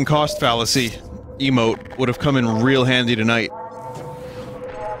sunken cost fallacy emote would have come in real handy tonight.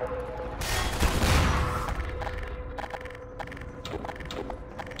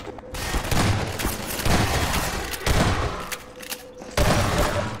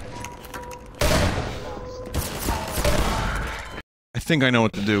 think I know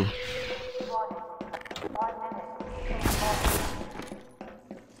what to do.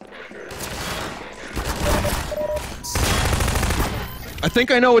 I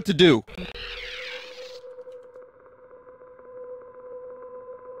think I know what to do.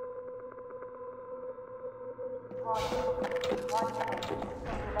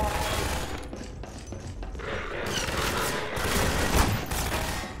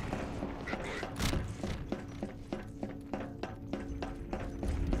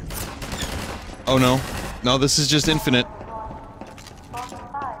 Oh no. No, this is just infinite.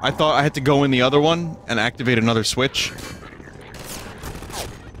 I thought I had to go in the other one and activate another switch.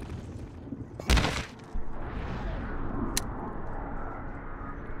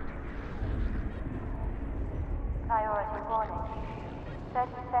 Priority warning.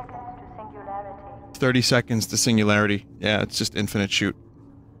 30 seconds to singularity. 30 seconds to singularity. Yeah, it's just infinite shoot.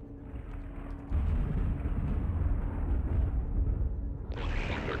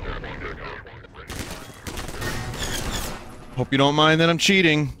 Hope you don't mind that I'm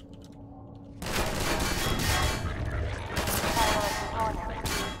cheating.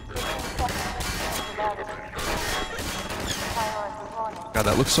 God,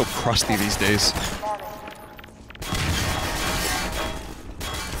 that looks so crusty these days.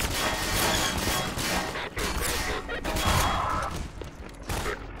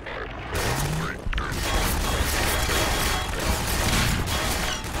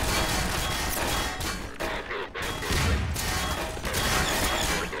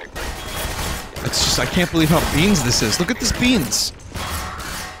 It's just, I can't believe how beans this is. Look at this beans.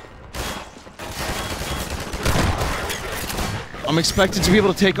 I'm expected to be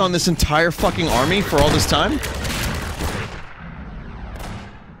able to take on this entire fucking army for all this time?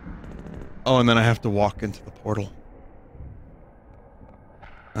 Oh, and then I have to walk into the portal.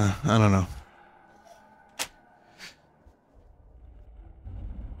 I don't know.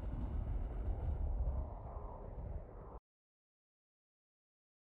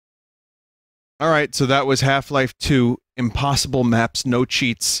 Alright, so that was Half-Life 2, Impossible Maps, No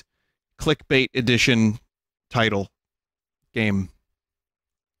Cheats, Clickbait Edition title. Game.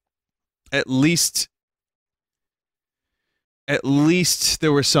 At least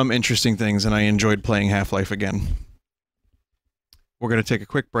there were some interesting things, and I enjoyed playing Half-Life again. We're going to take a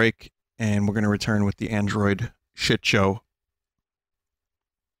quick break, and we're going to return with the Android shit show.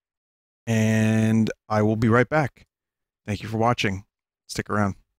 And I will be right back. Thank you for watching. Stick around.